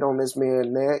your weight on this man's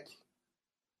neck.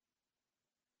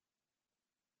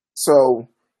 So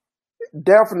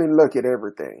definitely look at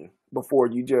everything before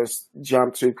you just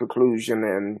jump to conclusion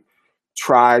and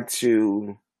try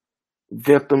to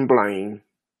victim blame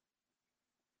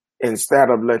instead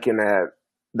of looking at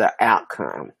the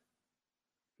outcome.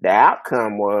 The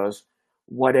outcome was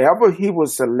whatever he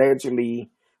was allegedly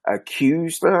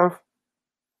accused of,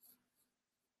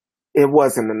 it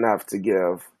wasn't enough to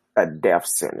give a death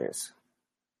sentence.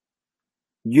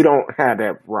 You don't have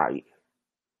that right.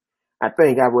 I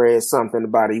think I read something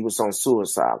about he was on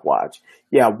suicide watch.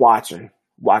 Yeah, watch him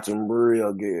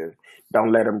real good.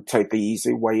 Don't let him take the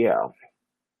easy way out.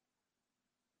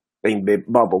 Think Big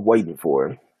Bubba waiting for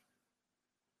him.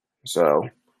 So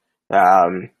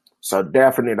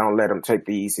definitely don't let him take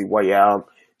the easy way out.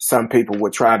 Some people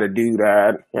would try to do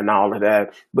that and all of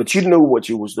that, but you knew what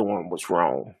you was doing was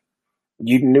wrong.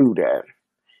 You knew that.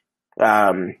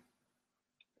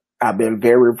 I've been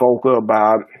very vocal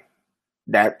about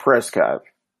Dak Prescott.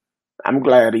 I'm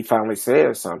glad he finally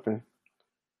said something.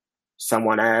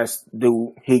 Someone asked,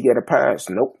 do he get a pass?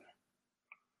 Nope.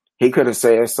 He could have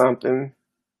said something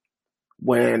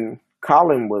when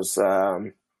Colin was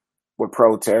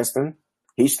protesting.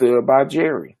 He stood by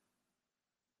Jerry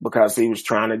because he was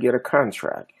trying to get a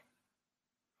contract.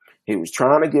 He was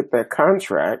trying to get that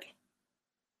contract,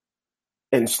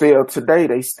 and still today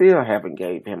they still haven't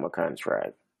gave him a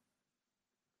contract.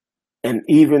 And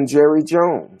even Jerry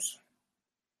Jones,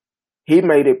 he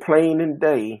made it plain and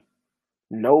day,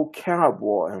 no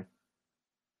Cowboy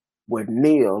would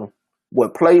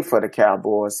play for the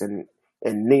Cowboys and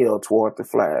kneel toward the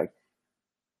flag.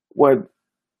 Well,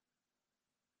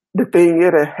 the thing,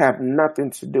 it'll have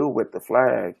nothing to do with the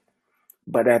flag.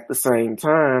 But at the same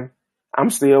time, I'm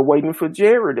still waiting for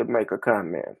Jerry to make a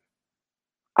comment.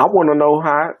 I want to know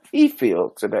how he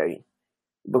feels today.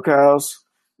 Because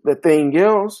the thing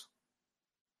is,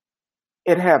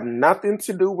 it have nothing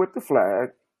to do with the flag.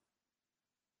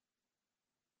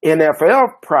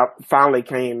 NFL finally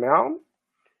came out,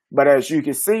 but as you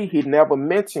can see, he never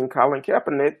mentioned Colin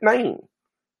Kaepernick's name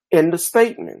in the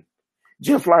statement.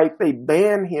 Just like they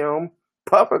banned him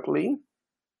publicly,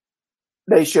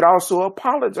 they should also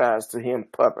apologize to him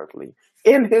publicly,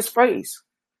 in his face.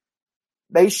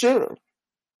 They should.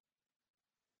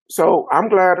 So I'm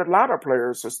glad a lot of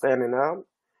players are standing up.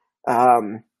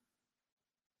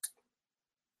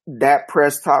 Dak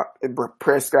Prescott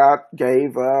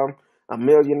gave $1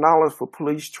 million for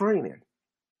police training.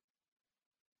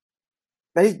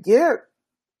 They get,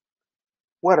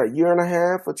 a year and a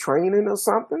half of training or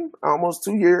something? Almost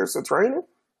 2 years of training?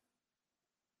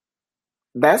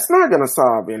 That's not going to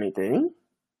solve anything.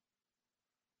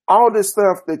 All this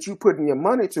stuff that you putting your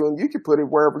money to, and you can put it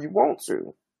wherever you want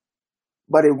to,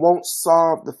 but it won't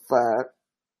solve the fact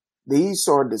these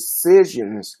are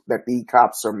decisions that these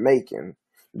cops are making.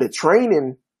 The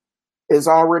training is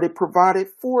already provided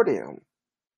for them.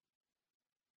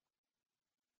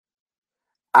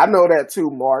 I know that too,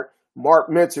 Mark. Mark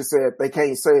Mitchell said they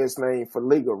can't say his name for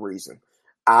legal reason.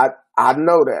 I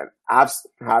know that.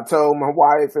 I told my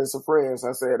wife and some friends,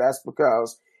 I said that's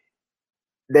because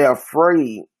they're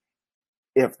afraid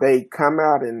if they come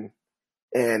out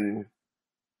and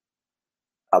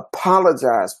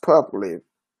apologize publicly,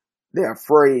 they're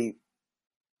afraid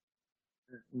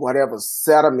whatever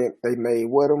settlement they made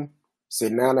with them, see,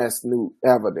 now that's new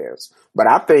evidence. But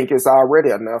I think it's already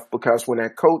enough because when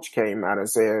that coach came out and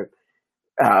said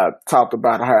talked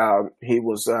about how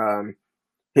he's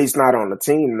not on the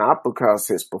team, not because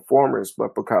his performance,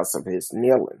 but because of his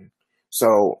kneeling.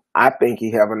 So I think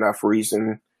he have enough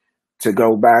reason to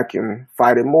go back and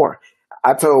fight it more.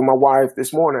 I told my wife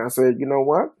this morning, I said, you know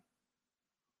what?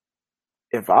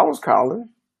 If I was calling,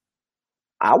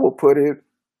 I would put it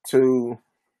to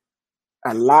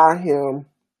allow him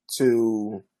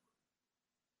to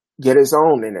get his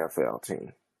own NFL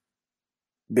team,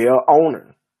 be an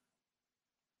owner,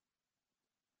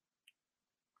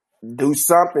 do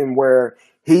something where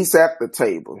he's at the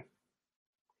table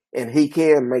and he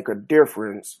can make a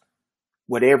difference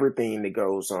with everything that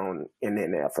goes on in the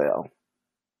NFL.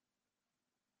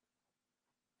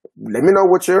 Let me know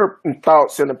what your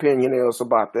thoughts and opinion is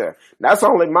about that. That's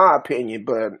only my opinion,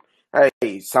 but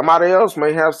hey, somebody else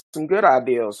may have some good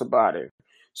ideas about it.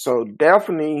 So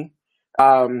definitely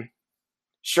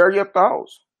share your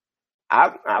thoughts.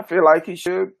 I feel like he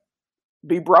should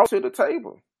be brought to the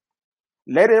table.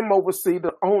 Let him oversee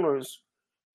the owners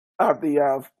of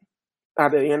the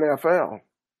NFL.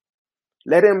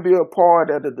 Let him be a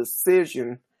part of the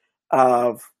decision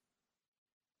of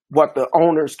what the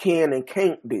owners can and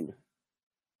can't do.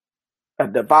 A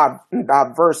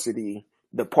diversity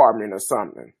department or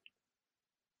something.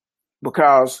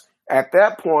 Because at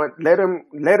that point, let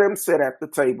him sit at the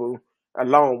table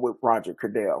along with Roger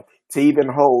Goodell to even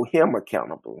hold him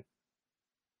accountable.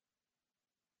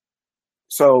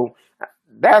 So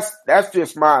that's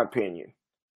just my opinion.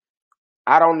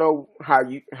 I don't know how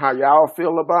y'all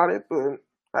feel about it, but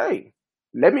hey,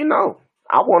 let me know.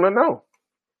 I want to know.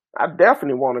 I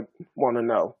definitely want to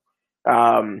know.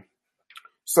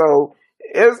 So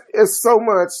it's so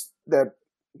much that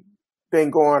been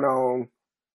going on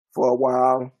for a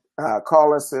while.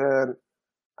 Caller said,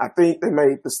 I think they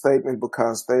made the statement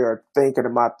because they are thinking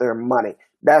about their money.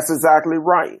 That's exactly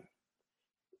right.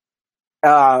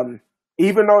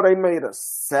 Even though they made a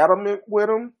settlement with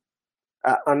them,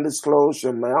 an undisclosed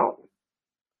amount,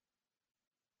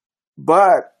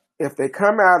 but if they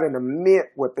come out and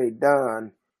admit what they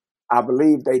done, I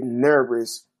believe they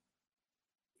nervous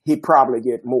he probably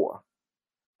get more.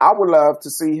 I would love to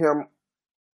see him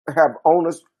have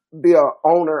owners, be an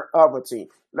owner of a team.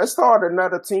 Let's start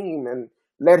another team and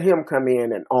let him come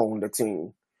in and own the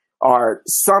team, or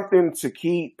something to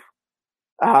keep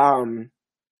the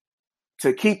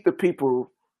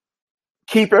people,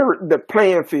 the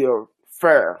playing field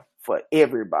fair for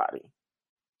everybody.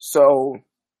 So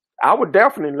I would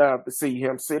definitely love to see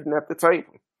him sitting at the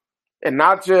table and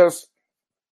not just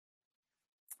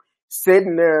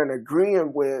sitting there and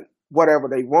agreeing with whatever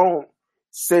they want,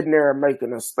 sitting there and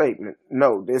making a statement.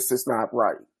 No, this is not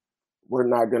right. We're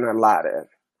not going to allow that.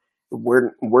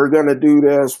 We're going to do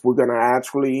this. We're going to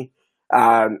actually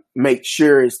make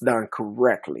sure it's done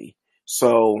correctly.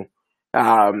 So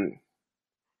I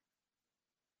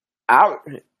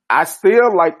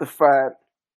still like the fact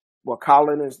what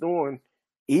Colin is doing,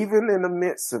 even in the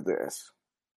midst of this.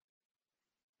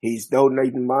 He's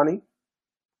donating money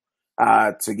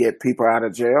to get people out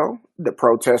of jail, the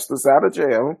protesters out of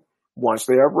jail once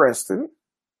they're arrested.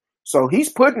 So he's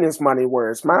putting his money where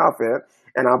his mouth is.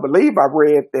 And I believe I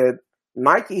read that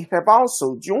Nike have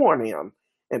also joined him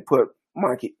and put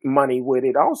money with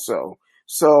it also.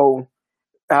 So,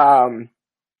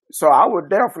 so I would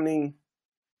definitely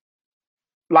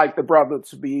like the brother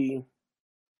to be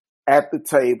at the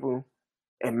table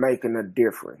and making a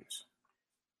difference.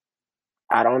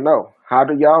 I don't know. How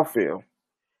do y'all feel?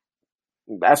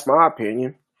 That's my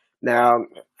opinion. Now,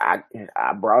 I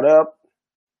brought up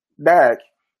Dak.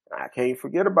 I can't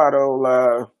forget about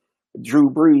old Drew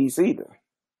Brees either.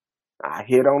 I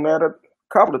hit on that a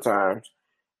couple of times.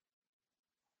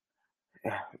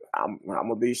 I'm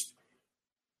gonna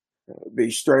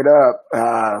be straight up.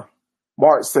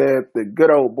 Mark said the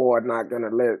good old boy not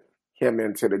gonna let him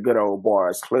into the good old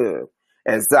boys club.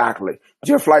 Exactly.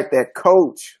 Just like that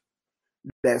coach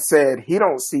that said he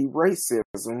don't see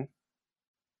racism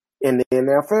in the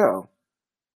NFL.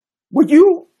 Would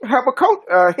you have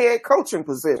a head coaching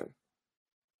position?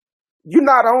 You're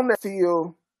not on that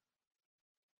field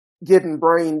getting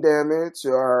brain damage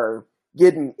or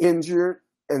getting injured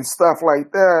and stuff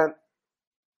like that.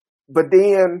 But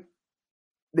then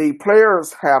the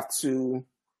players have to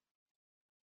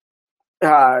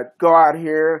go out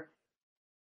here.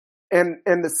 And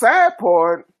the sad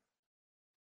part,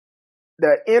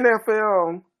 the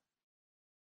NFL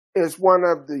is one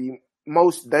of the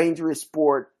most dangerous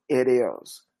sport it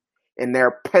is. And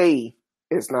their pay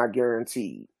is not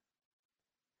guaranteed.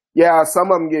 Yeah,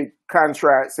 some of them get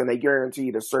contracts and they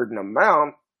guaranteed a certain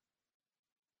amount,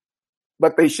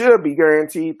 but they should be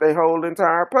guaranteed their whole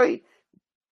entire pay.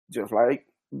 just like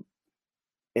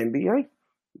NBA,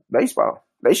 baseball.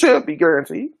 They should be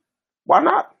guaranteed. Why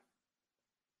not?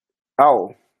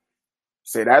 Oh,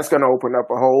 see, that's going to open up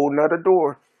a whole nother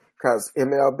door because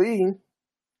MLB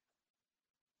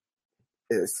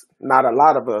is not a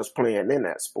lot of us playing in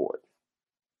that sport.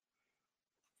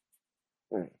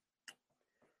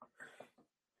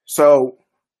 So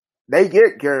they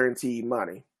get guaranteed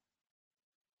money.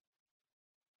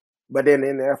 But in the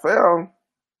NFL,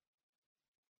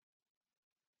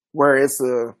 where it's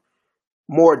a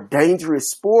more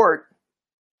dangerous sport,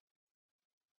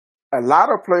 a lot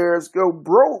of players go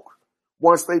broke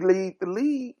once they leave the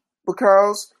league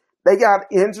because they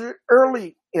got injured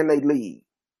early in their league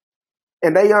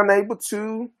and they unable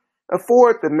to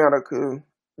afford the medical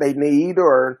they need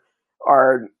or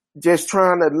are just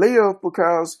trying to live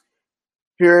because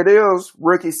here it is,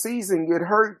 rookie season, get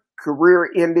hurt, career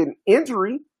ending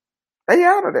injury, they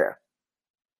out of there.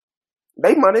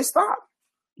 They money stop.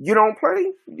 You don't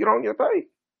play, you don't get paid.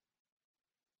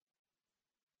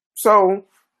 So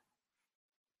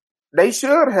they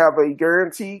should have a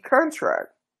guaranteed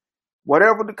contract.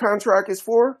 Whatever the contract is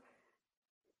for,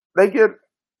 they get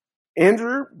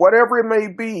injured, whatever it may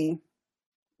be,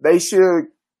 they should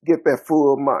get that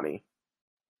full money.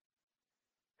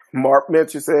 Mark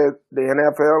Mitchell said the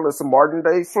NFL is a modern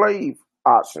day slave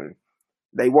option.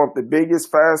 They want the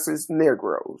biggest, fastest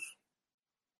Negroes.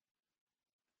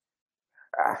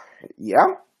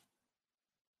 Yeah.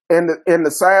 And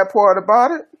the sad part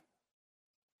about it,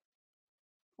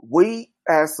 we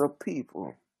as a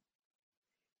people,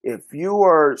 if you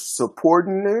are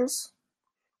supporting this,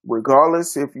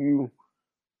 regardless if you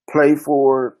play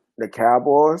for the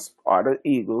Cowboys or the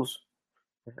Eagles,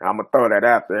 I'm going to throw that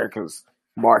out there because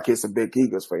Mark is a big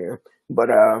Eagles fan. But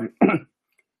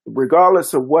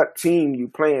regardless of what team you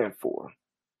playing for,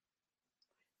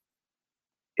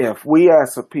 if we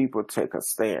as a people take a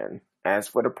stand, as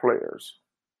for the players,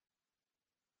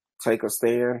 take a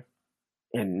stand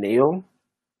and kneel,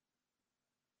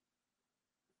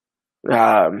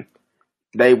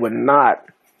 they would not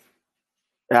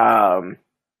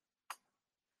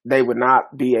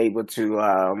be able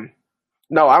to.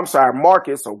 No, I'm sorry, Mark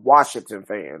is a Washington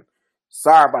fan.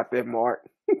 Sorry about that, Mark.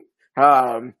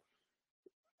 All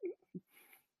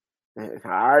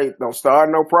right, don't start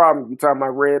no problem. You talking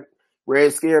about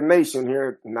Redskin Nation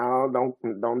here? No,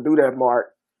 don't do that,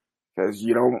 Mark, because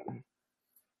you don't.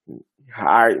 All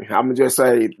right, I'm gonna just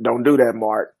say, don't do that,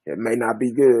 Mark. It may not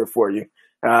be good for you.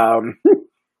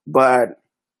 But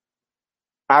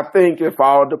I think if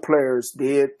all the players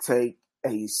did take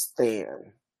a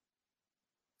stand,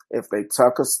 if they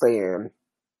took a stand,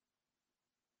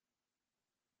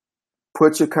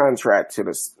 put your contract to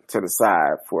the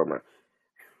side for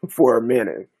a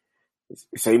minute.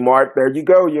 Say, Mark, there you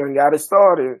go. You ain't got it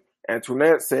started.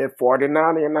 Antoinette said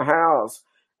 49 in the house.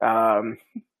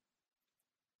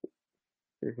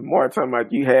 Mark talking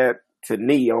about you had to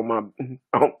knee on my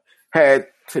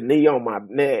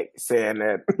neck saying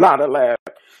that. Not a laugh.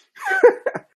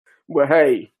 Well,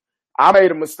 hey, I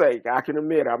made a mistake. I can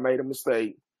admit I made a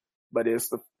mistake. But it's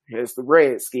the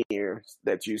Redskins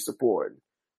that you support.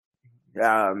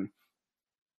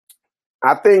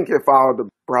 I think if all the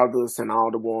brothers and all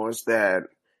the ones that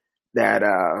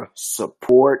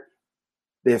support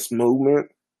this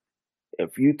movement,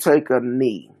 if you take a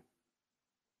knee,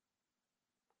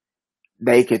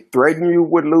 they could threaten you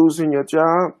with losing your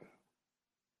job,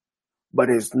 but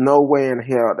there's no way in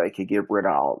hell they could get rid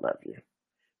of all of you.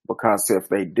 Because if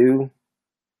they do,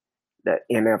 the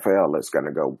NFL is going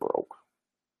to go broke.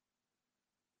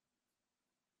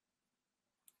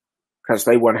 Because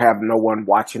they wouldn't have no one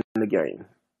watching the game.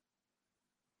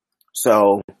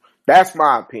 So that's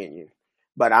my opinion.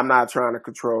 But I'm not trying to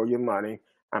control your money.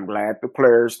 I'm glad the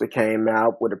players that came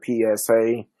out with a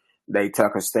PSA, they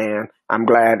took a stand. I'm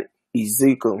glad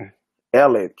Ezekiel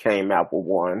Elliott came out with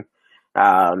one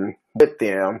with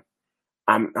them.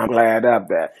 I'm glad of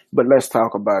that. But let's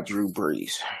talk about Drew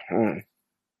Brees.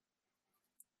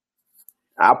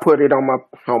 I put it on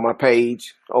my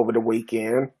page over the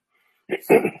weekend.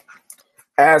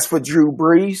 As for Drew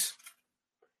Brees,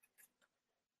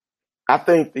 I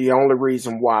think the only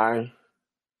reason why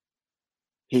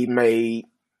he made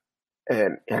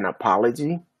an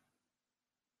apology,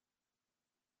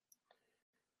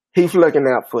 he's looking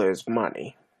out for his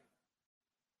money.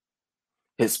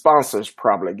 His sponsors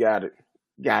probably got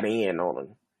in on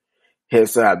him.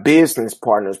 His business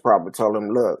partners probably told him,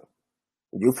 look,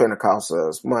 you finna cost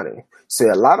us money. See,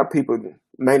 a lot of people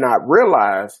may not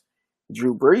realize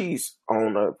Drew Brees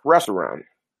owned a restaurant.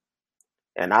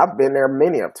 And I've been there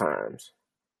many of times.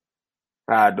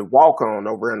 The Walk-On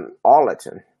over in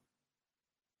Arlington.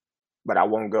 but I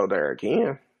won't go there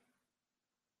again.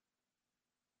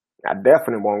 I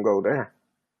definitely won't go there.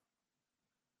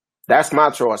 That's my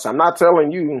choice. I'm not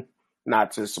telling you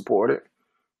not to support it.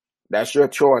 That's your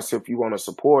choice if you want to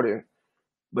support it.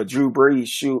 But Drew Brees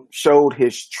showed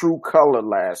his true color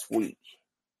last week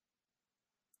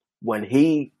when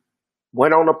he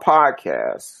went on a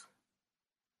podcast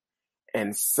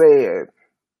and said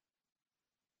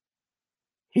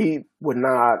he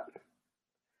cannot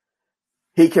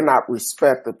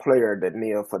respect the player that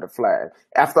kneel for the flag.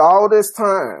 After all this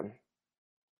time,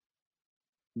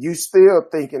 you still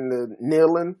thinking the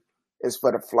kneeling is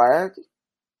for the flag?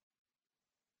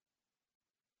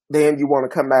 Then you want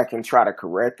to come back and try to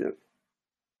correct it.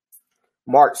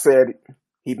 Mark said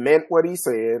he meant what he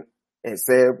said and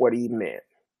said what he meant.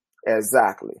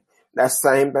 Exactly. That's the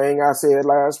same thing I said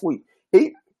last week.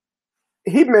 He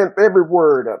meant every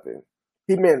word of it.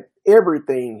 He meant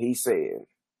everything he said.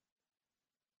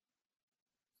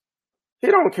 He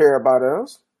don't care about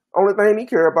us. Only thing he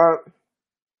care about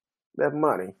that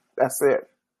money. That's it.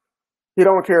 He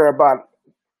don't care about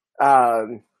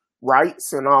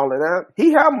rights and all of that.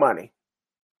 He have money.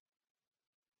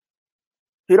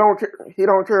 He don't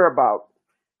care about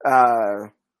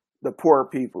the poor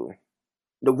people,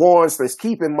 the ones that's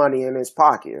keeping money in his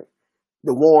pocket,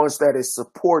 the ones that is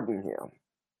supporting him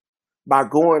by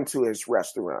going to his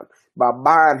restaurant, by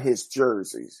buying his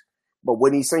jerseys. But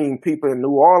when he seen people in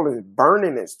New Orleans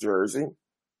burning his jersey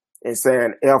and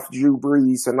saying F Drew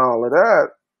Brees and all of that,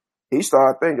 he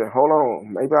started thinking, hold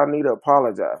on, maybe I need to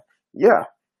apologize. Yeah.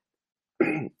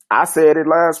 I said it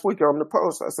last week on the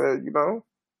post. I said,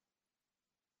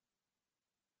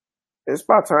 it's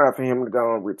about time for him to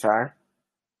go and retire.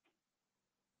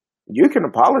 You can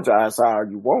apologize all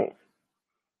you want.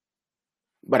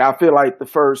 But I feel like the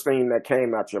first thing that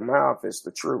came out your mouth is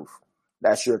the truth.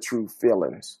 That's your true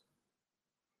feelings.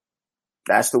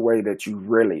 That's the way that you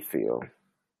really feel.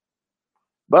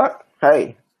 But,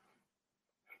 hey,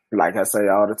 like I say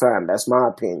all the time, that's my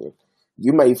opinion.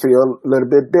 You may feel a little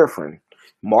bit different.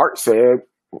 Mark said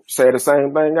the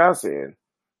same thing I said.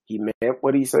 He meant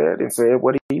what he said and said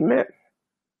what he meant.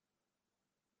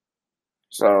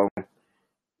 So,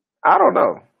 I don't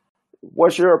know.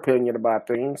 What's your opinion about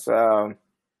things? I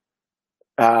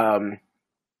want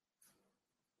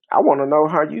to know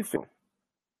how you feel.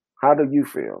 How do you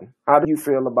feel? How do you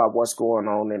feel about what's going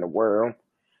on in the world?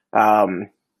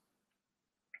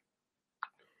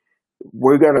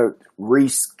 We're going to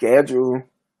reschedule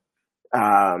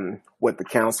with the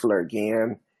counselor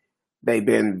again. They've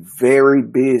been very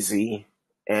busy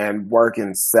and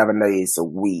working 7 days a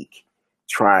week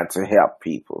trying to help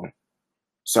people.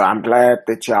 So I'm glad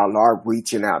that y'all are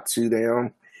reaching out to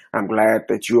them. I'm glad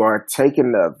that you are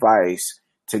taking the advice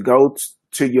to go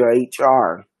to your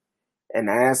HR and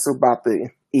ask about the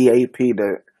EAP,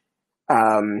 the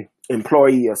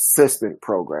Employee Assistant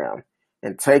Program,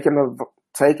 and taking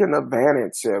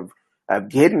advantage of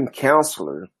getting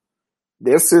counselor.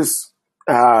 This is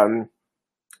an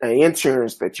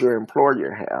insurance that your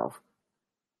employer have,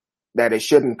 that it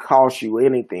shouldn't cost you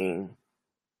anything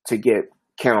to get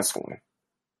counseling.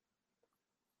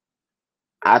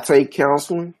 I take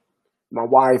counseling. My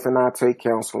wife and I take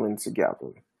counseling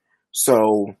together.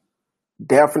 So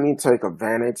definitely take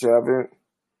advantage of it.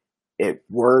 It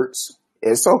works.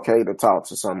 It's okay to talk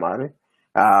to somebody.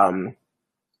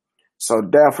 So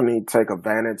definitely take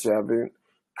advantage of it.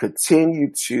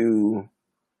 Continue to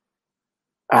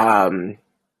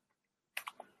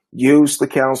use the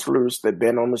counselors that have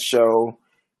been on the show,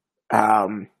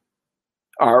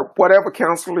 or whatever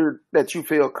counselor that you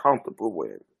feel comfortable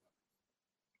with.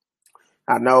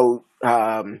 I know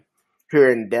here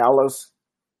in Dallas,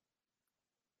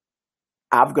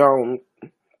 I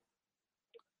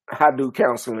do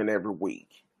counseling every week.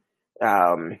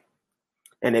 And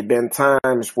there have been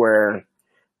times where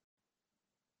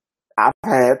I've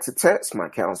had to text my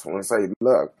counselor and say,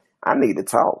 look, I need to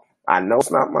talk. I know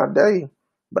it's not my day,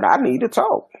 but I need to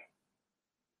talk.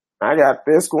 I got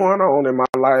this going on in my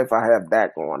life. I have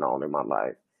that going on in my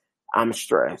life. I'm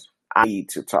stressed. I need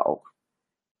to talk.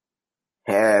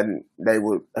 And they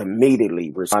would immediately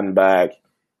respond back,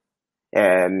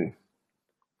 and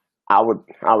I would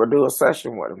do a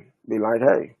session with them. Be like,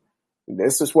 hey,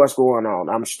 this is what's going on.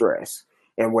 I'm stressed.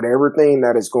 And with everything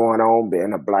that is going on,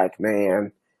 being a black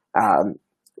man,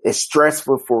 it's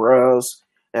stressful for us.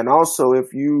 And also,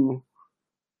 if you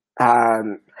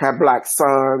have black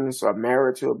sons or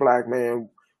married to a black man,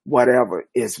 whatever,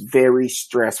 it's very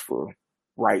stressful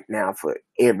right now for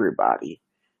everybody.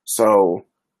 So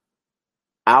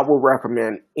I would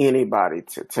recommend anybody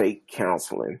to take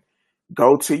counseling.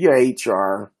 Go to your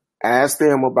HR, ask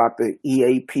them about the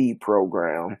EAP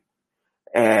program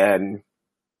and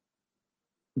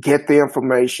get the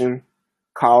information,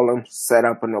 call them, set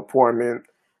up an appointment.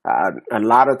 A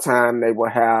lot of time they will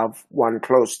have one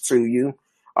close to you,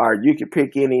 or you can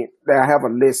pick any. They'll have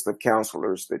a list of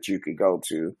counselors that you could go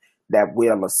to that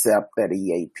will accept that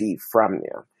EAP from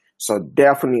them. So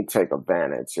definitely take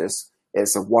advantage.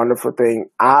 It's a wonderful thing.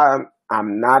 I'm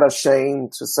not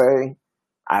ashamed to say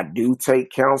I do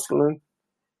take counseling.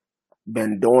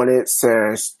 Been doing it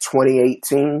since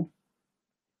 2018,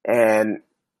 and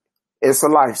it's a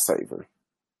lifesaver.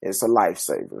 It's a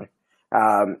lifesaver.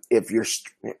 If you're,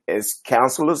 as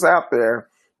counselors out there,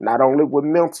 not only with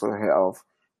mental health,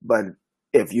 but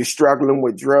if you're struggling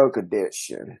with drug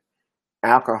addiction,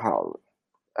 alcohol,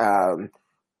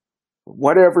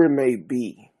 whatever it may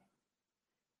be,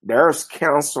 there's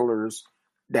counselors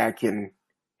that can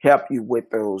help you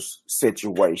with those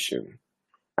situations.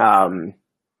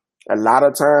 A lot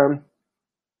of time,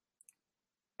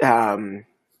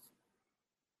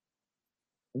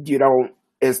 you don't,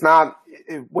 it's not,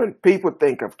 when people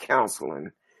think of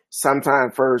counseling,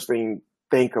 sometimes first thing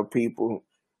people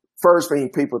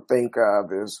think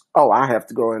of is, oh, I have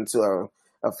to go into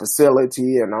a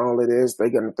facility and all of this. They're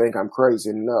going to think I'm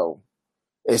crazy. No,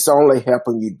 it's only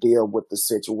helping you deal with the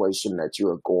situation that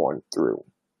you're going through.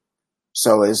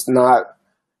 So it's not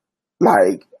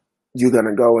like you're going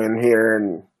to go in here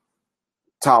and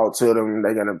talk to them.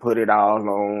 They're going to put it all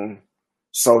on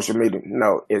social media.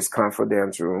 No, it's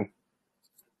confidential.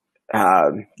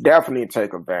 Definitely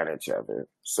take advantage of it.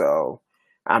 So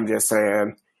I'm just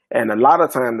saying, and a lot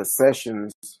of time the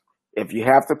sessions, if you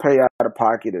have to pay out of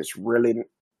pocket, it's really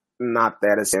not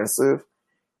that expensive,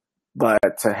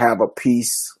 but to have a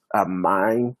peace of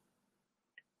mind,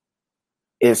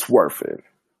 it's worth it.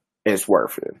 It's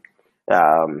worth it.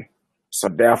 So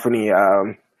definitely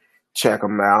check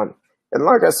them out. And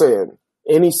like I said,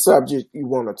 any subject you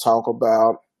want to talk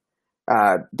about,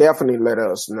 definitely let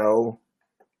us know.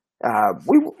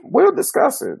 We'll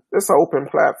discuss it. It's an open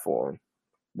platform.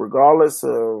 Regardless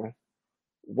of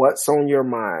what's on your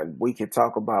mind, we can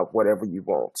talk about whatever you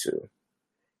want to.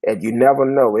 And you never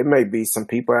know. It may be some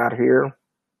people out here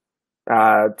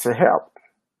to help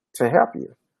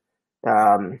you.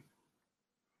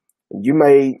 You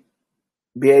may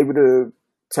be able to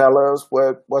tell us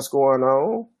what's going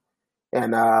on.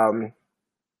 And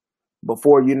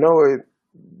before you know it,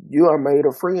 you are made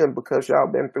a friend because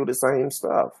y'all been through the same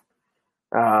stuff.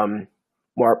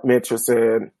 Mark Mitchell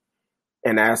said,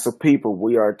 and as a people,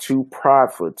 we are too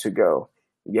prideful to go.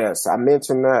 Yes, I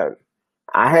mentioned that.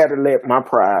 I had to let my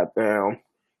pride down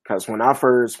because when I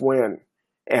first went,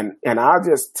 and I'll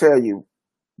just tell you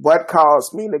what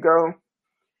caused me to go.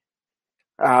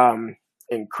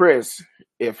 And Chris,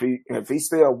 if he's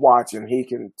still watching, he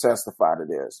can testify to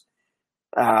this.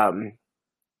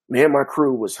 Me and my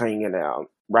crew was hanging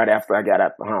out right after I got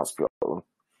out the hospital,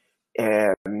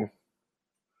 and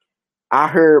I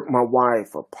heard my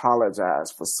wife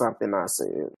apologize for something I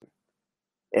said.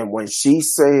 And when she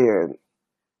said,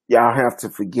 y'all have to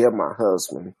forgive my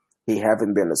husband, he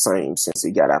haven't been the same since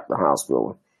he got out the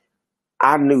hospital,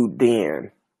 I knew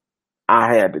then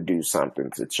I had to do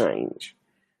something to change.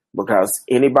 Because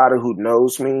anybody who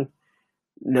knows me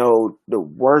know the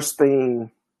worst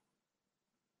thing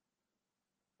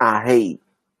I hate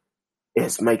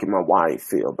is making my wife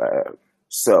feel bad.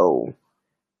 So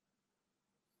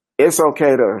it's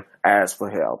okay to ask for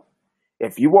help.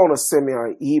 If you want to send me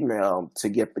an email to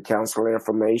get the counselor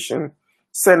information,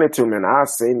 send it to me and I'll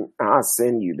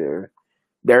send you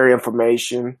their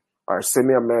information, or send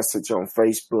me a message on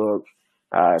Facebook,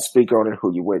 speak on it,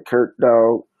 Who You With Kurt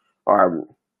Dog, or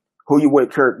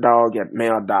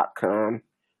whoyouwithkurtdog@mail.com.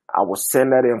 I will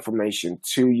send that information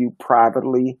to you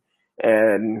privately,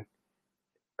 and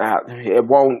it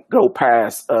won't go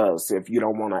past us if you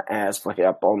don't want to ask for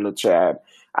help on the chat.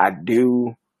 I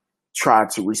do try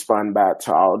to respond back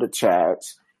to all the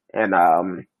chats,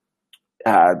 and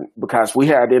because we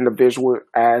had individual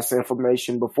ask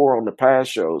information before on the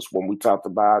past shows when we talked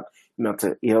about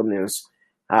mental illness,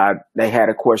 they had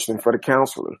a question for the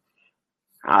counselor.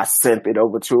 I sent it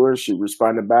over to her. She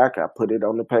responded back. I put it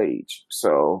on the page.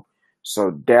 So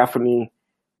definitely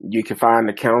you can find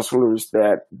the counselors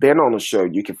that been on the show.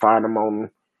 You can find them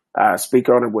on Speak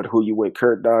On It with Who You With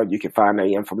Kurt Dog. You can find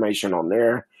the information on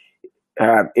there.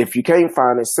 If you can't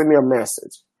find it, send me a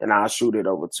message and I'll shoot it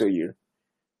over to you.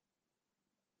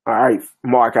 All right,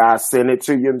 Mark, I'll send it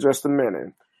to you in just a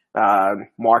minute.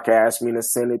 Mark asked me to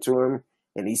send it to him,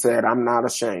 and he said, I'm not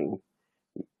ashamed.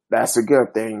 That's a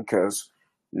good thing, because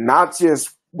not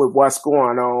just with what's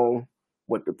going on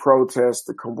with the protests,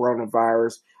 the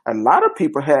coronavirus. A lot of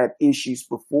people had issues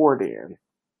before then.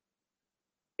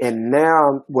 And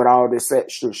now with all this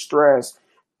extra stress,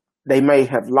 they may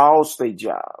have lost their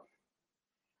job.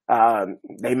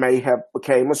 They may have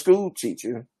became a school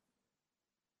teacher.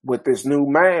 With this new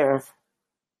math,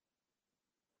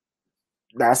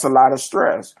 that's a lot of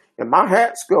stress. And my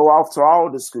hats go off to all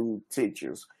the school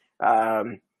teachers. I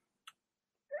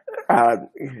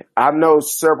know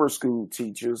several school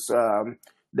teachers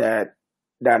that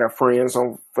are friends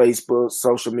on Facebook,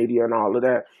 social media, and all of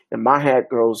that. And my hat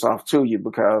goes off to you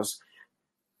because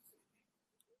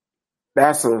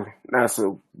that's a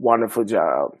wonderful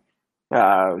job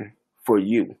for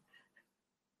you.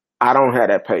 I don't have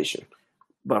that patience,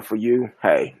 but for you,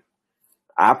 hey,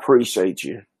 I appreciate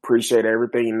you. Appreciate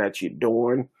everything that you're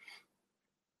doing.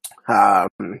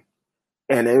 And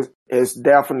it's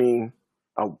definitely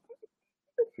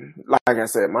like I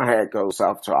said, my hat goes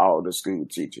off to all the school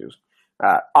teachers,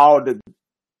 all the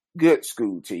good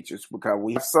school teachers, because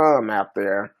we have some out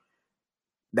there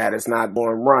that is not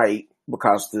going right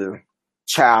because the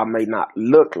child may not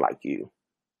look like you.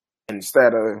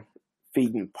 Instead of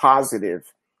feeding positive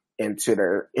into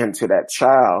that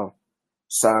child,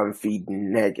 some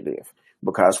feeding negative,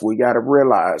 because we got to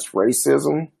realize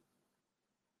racism,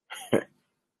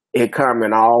 it come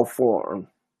in all forms.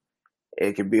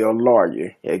 It could be a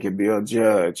lawyer, it could be a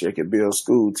judge, it could be a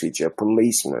school teacher, a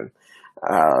policeman,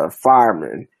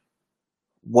 fireman,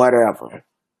 whatever.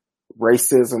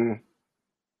 Racism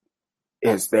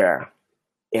is there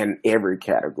in every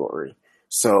category.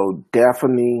 So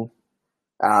definitely,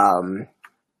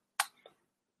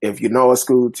 if you know a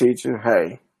school teacher,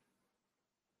 hey,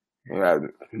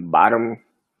 buy them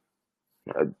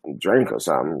a drink or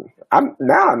something.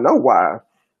 Now I know why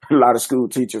a lot of school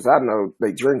teachers I know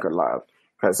they drink a lot,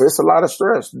 because it's a lot of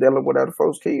stress dealing with other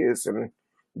folks' kids. And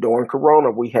during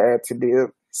Corona, we had to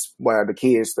deal. Well, the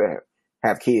kids that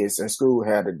have kids in school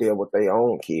had to deal with their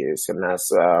own kids, and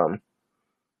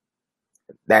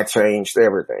that changed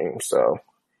everything. So,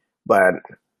 but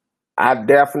I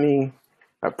definitely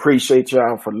appreciate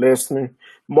y'all for listening.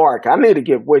 Mark, I need to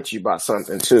get with you about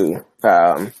something too.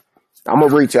 I'm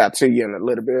gonna reach out to you in a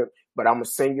little bit, but I'm gonna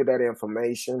send you that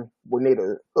information. We need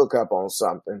to hook up on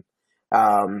something.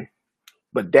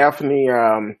 But definitely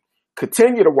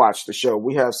continue to watch the show.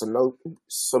 We have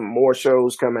some more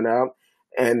shows coming up,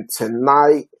 and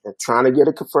tonight, trying to get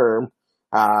it confirmed.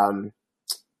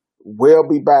 We'll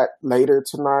be back later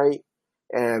tonight,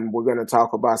 and we're gonna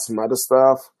talk about some other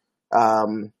stuff.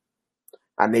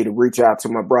 I need to reach out to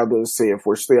my brother, see if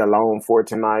we're still on for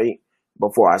tonight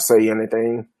before I say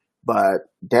anything. But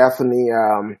definitely,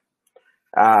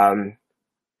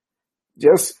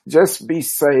 just be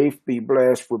safe, be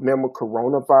blessed. Remember,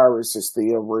 coronavirus is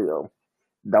still real.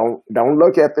 Don't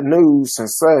look at the news and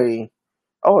say,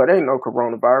 "Oh, it ain't no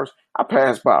coronavirus." I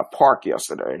passed by a park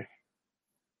yesterday.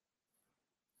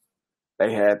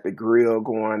 They had the grill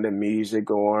going, the music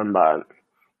going, about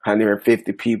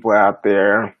 150 people out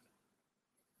there.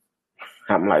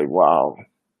 I'm like, wow.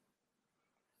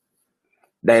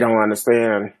 They don't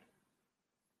understand.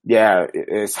 Yeah,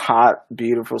 it's hot,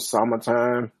 beautiful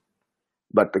summertime,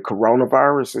 but the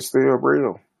coronavirus is still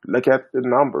real. Look at the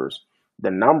numbers. The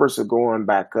numbers are going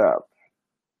back up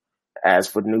as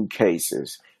for new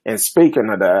cases. And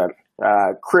speaking of that,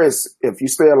 Chris, if you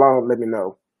stay along, let me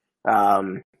know.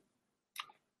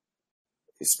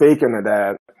 Speaking of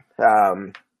that,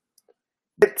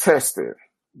 get tested.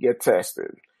 Get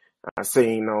tested. I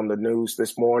seen on the news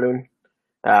this morning,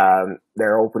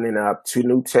 they're opening up 2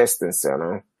 new testing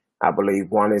centers. I believe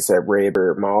one is at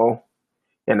Redbird Mall,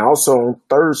 and also on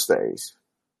Thursdays.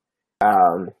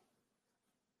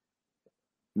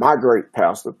 My great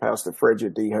pastor, Pastor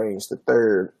Frederick D. Haynes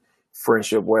III,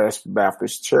 Friendship West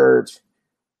Baptist Church,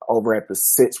 over at the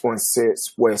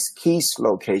 616 West Keys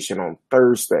location on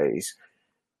Thursdays,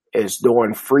 is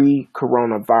doing free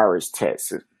coronavirus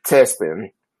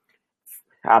testing.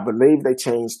 I believe they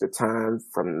changed the time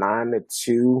from 9 to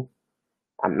 2.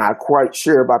 I'm not quite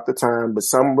sure about the time, but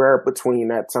somewhere between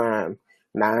that time,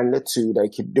 9 to 2, they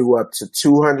could do up to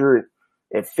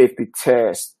 250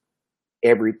 tests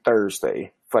every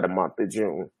Thursday for the month of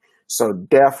June. So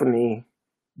definitely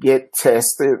get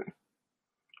tested.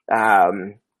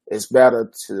 It's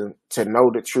better to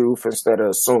know the truth instead of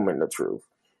assuming the truth.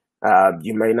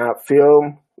 You may not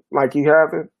feel like you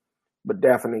have it, but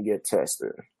definitely get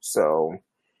tested. So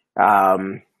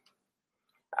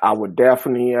I would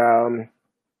definitely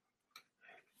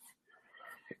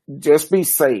just be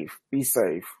safe,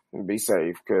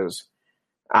 because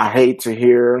I hate to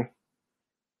hear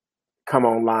come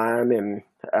online and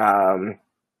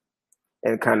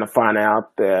and kind of find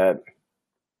out that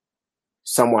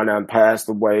someone had passed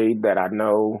away that I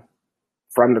know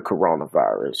from the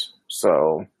coronavirus.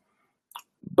 So,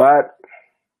 but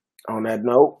on that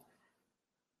note,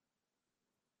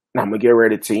 I'm going to get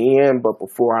ready to end. But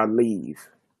before I leave,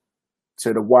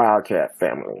 to the Wildcat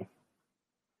family,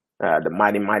 the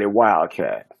mighty, mighty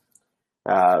Wildcat,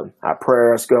 our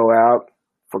prayers go out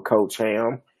for Coach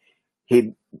Ham.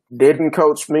 He didn't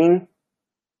coach me.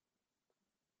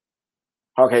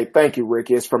 Okay, thank you,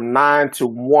 Ricky. It's from 9 to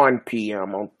 1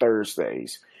 p.m. on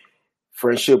Thursdays.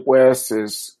 Friendship West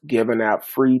is giving out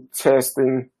free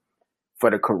testing for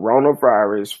the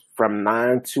coronavirus from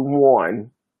 9 to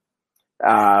 1.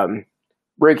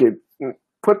 Ricky,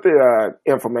 put the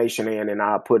information in and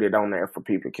I'll put it on there for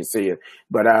people to see it.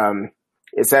 But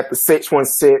it's at the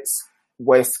 616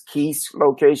 West Keys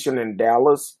location in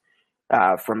Dallas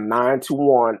from 9 to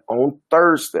 1 on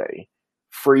Thursday.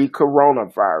 Free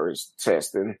coronavirus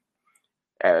testing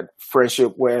at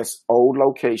Friendship West old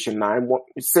location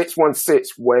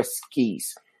 616 West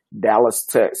Keys, Dallas,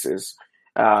 Texas.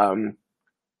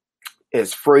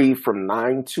 It's free from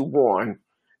 9 to 1.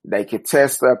 They can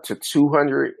test up to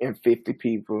 250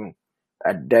 people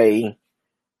a day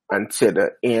until the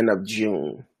end of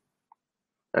June.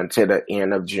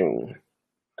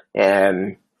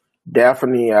 And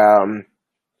definitely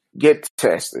get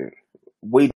tested.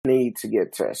 We need to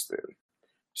get tested.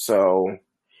 So,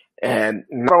 and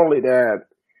not only that,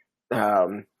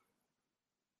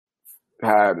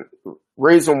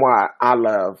 reason why I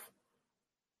love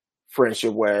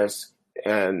Friendship West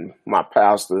and my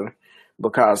pastor,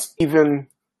 because even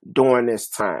during this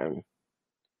time,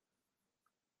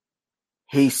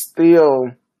 he's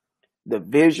still, the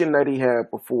vision that he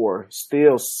had before,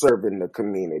 still serving the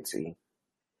community.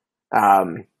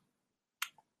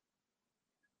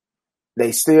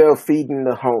 They still feeding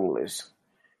the homeless,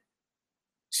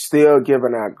 still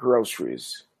giving out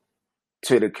groceries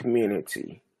to the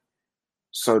community.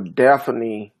 So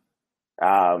definitely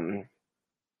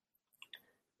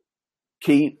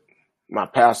keep my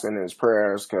pastor in his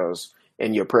prayers, because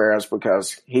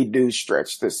he do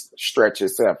stretch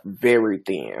himself very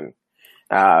thin.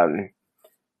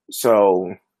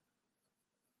 So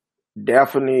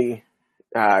definitely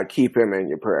keep him in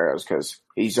your prayers, because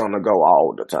he's on the go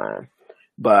all the time.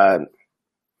 But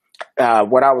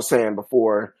what I was saying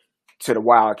before, to the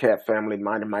Wildcat family,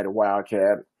 mighty, mighty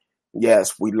Wildcat,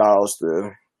 yes, we lost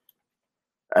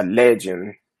a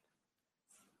legend,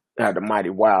 the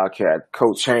mighty Wildcat,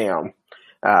 Coach Ham,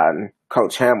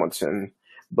 Coach Hamilton,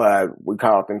 but we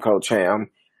called him Coach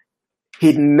Ham.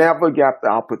 He never got the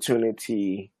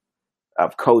opportunity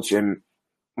of coaching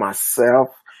myself,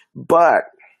 but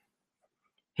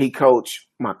he coached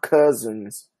my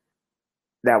cousins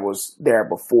that was there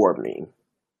before me.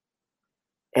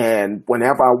 And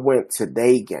whenever I went to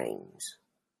day games,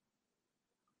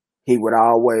 he would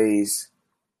always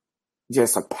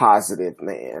just a positive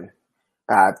man.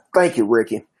 Thank you,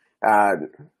 Ricky. The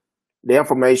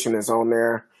information is on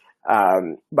there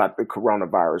about the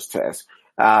coronavirus test.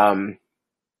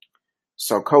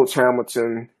 So Coach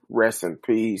Hamilton, rest in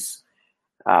peace.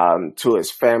 To his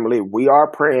family, we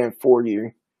are praying for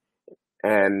you,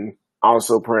 and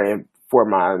also praying for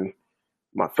my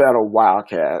fellow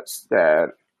Wildcats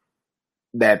that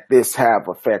this have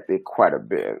affected quite a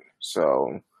bit.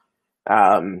 So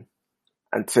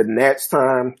until next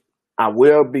time, I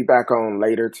will be back on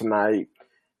later tonight,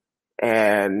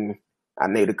 and I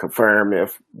need to confirm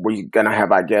if we're gonna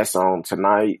have our guests on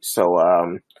tonight.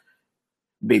 So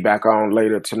be back on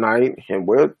later tonight, and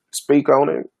we'll speak on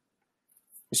it.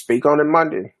 Speak on it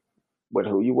Monday with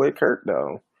Who You With Kirk,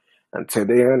 though. Until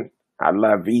then, I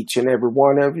love each and every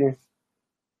one of you.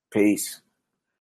 Peace.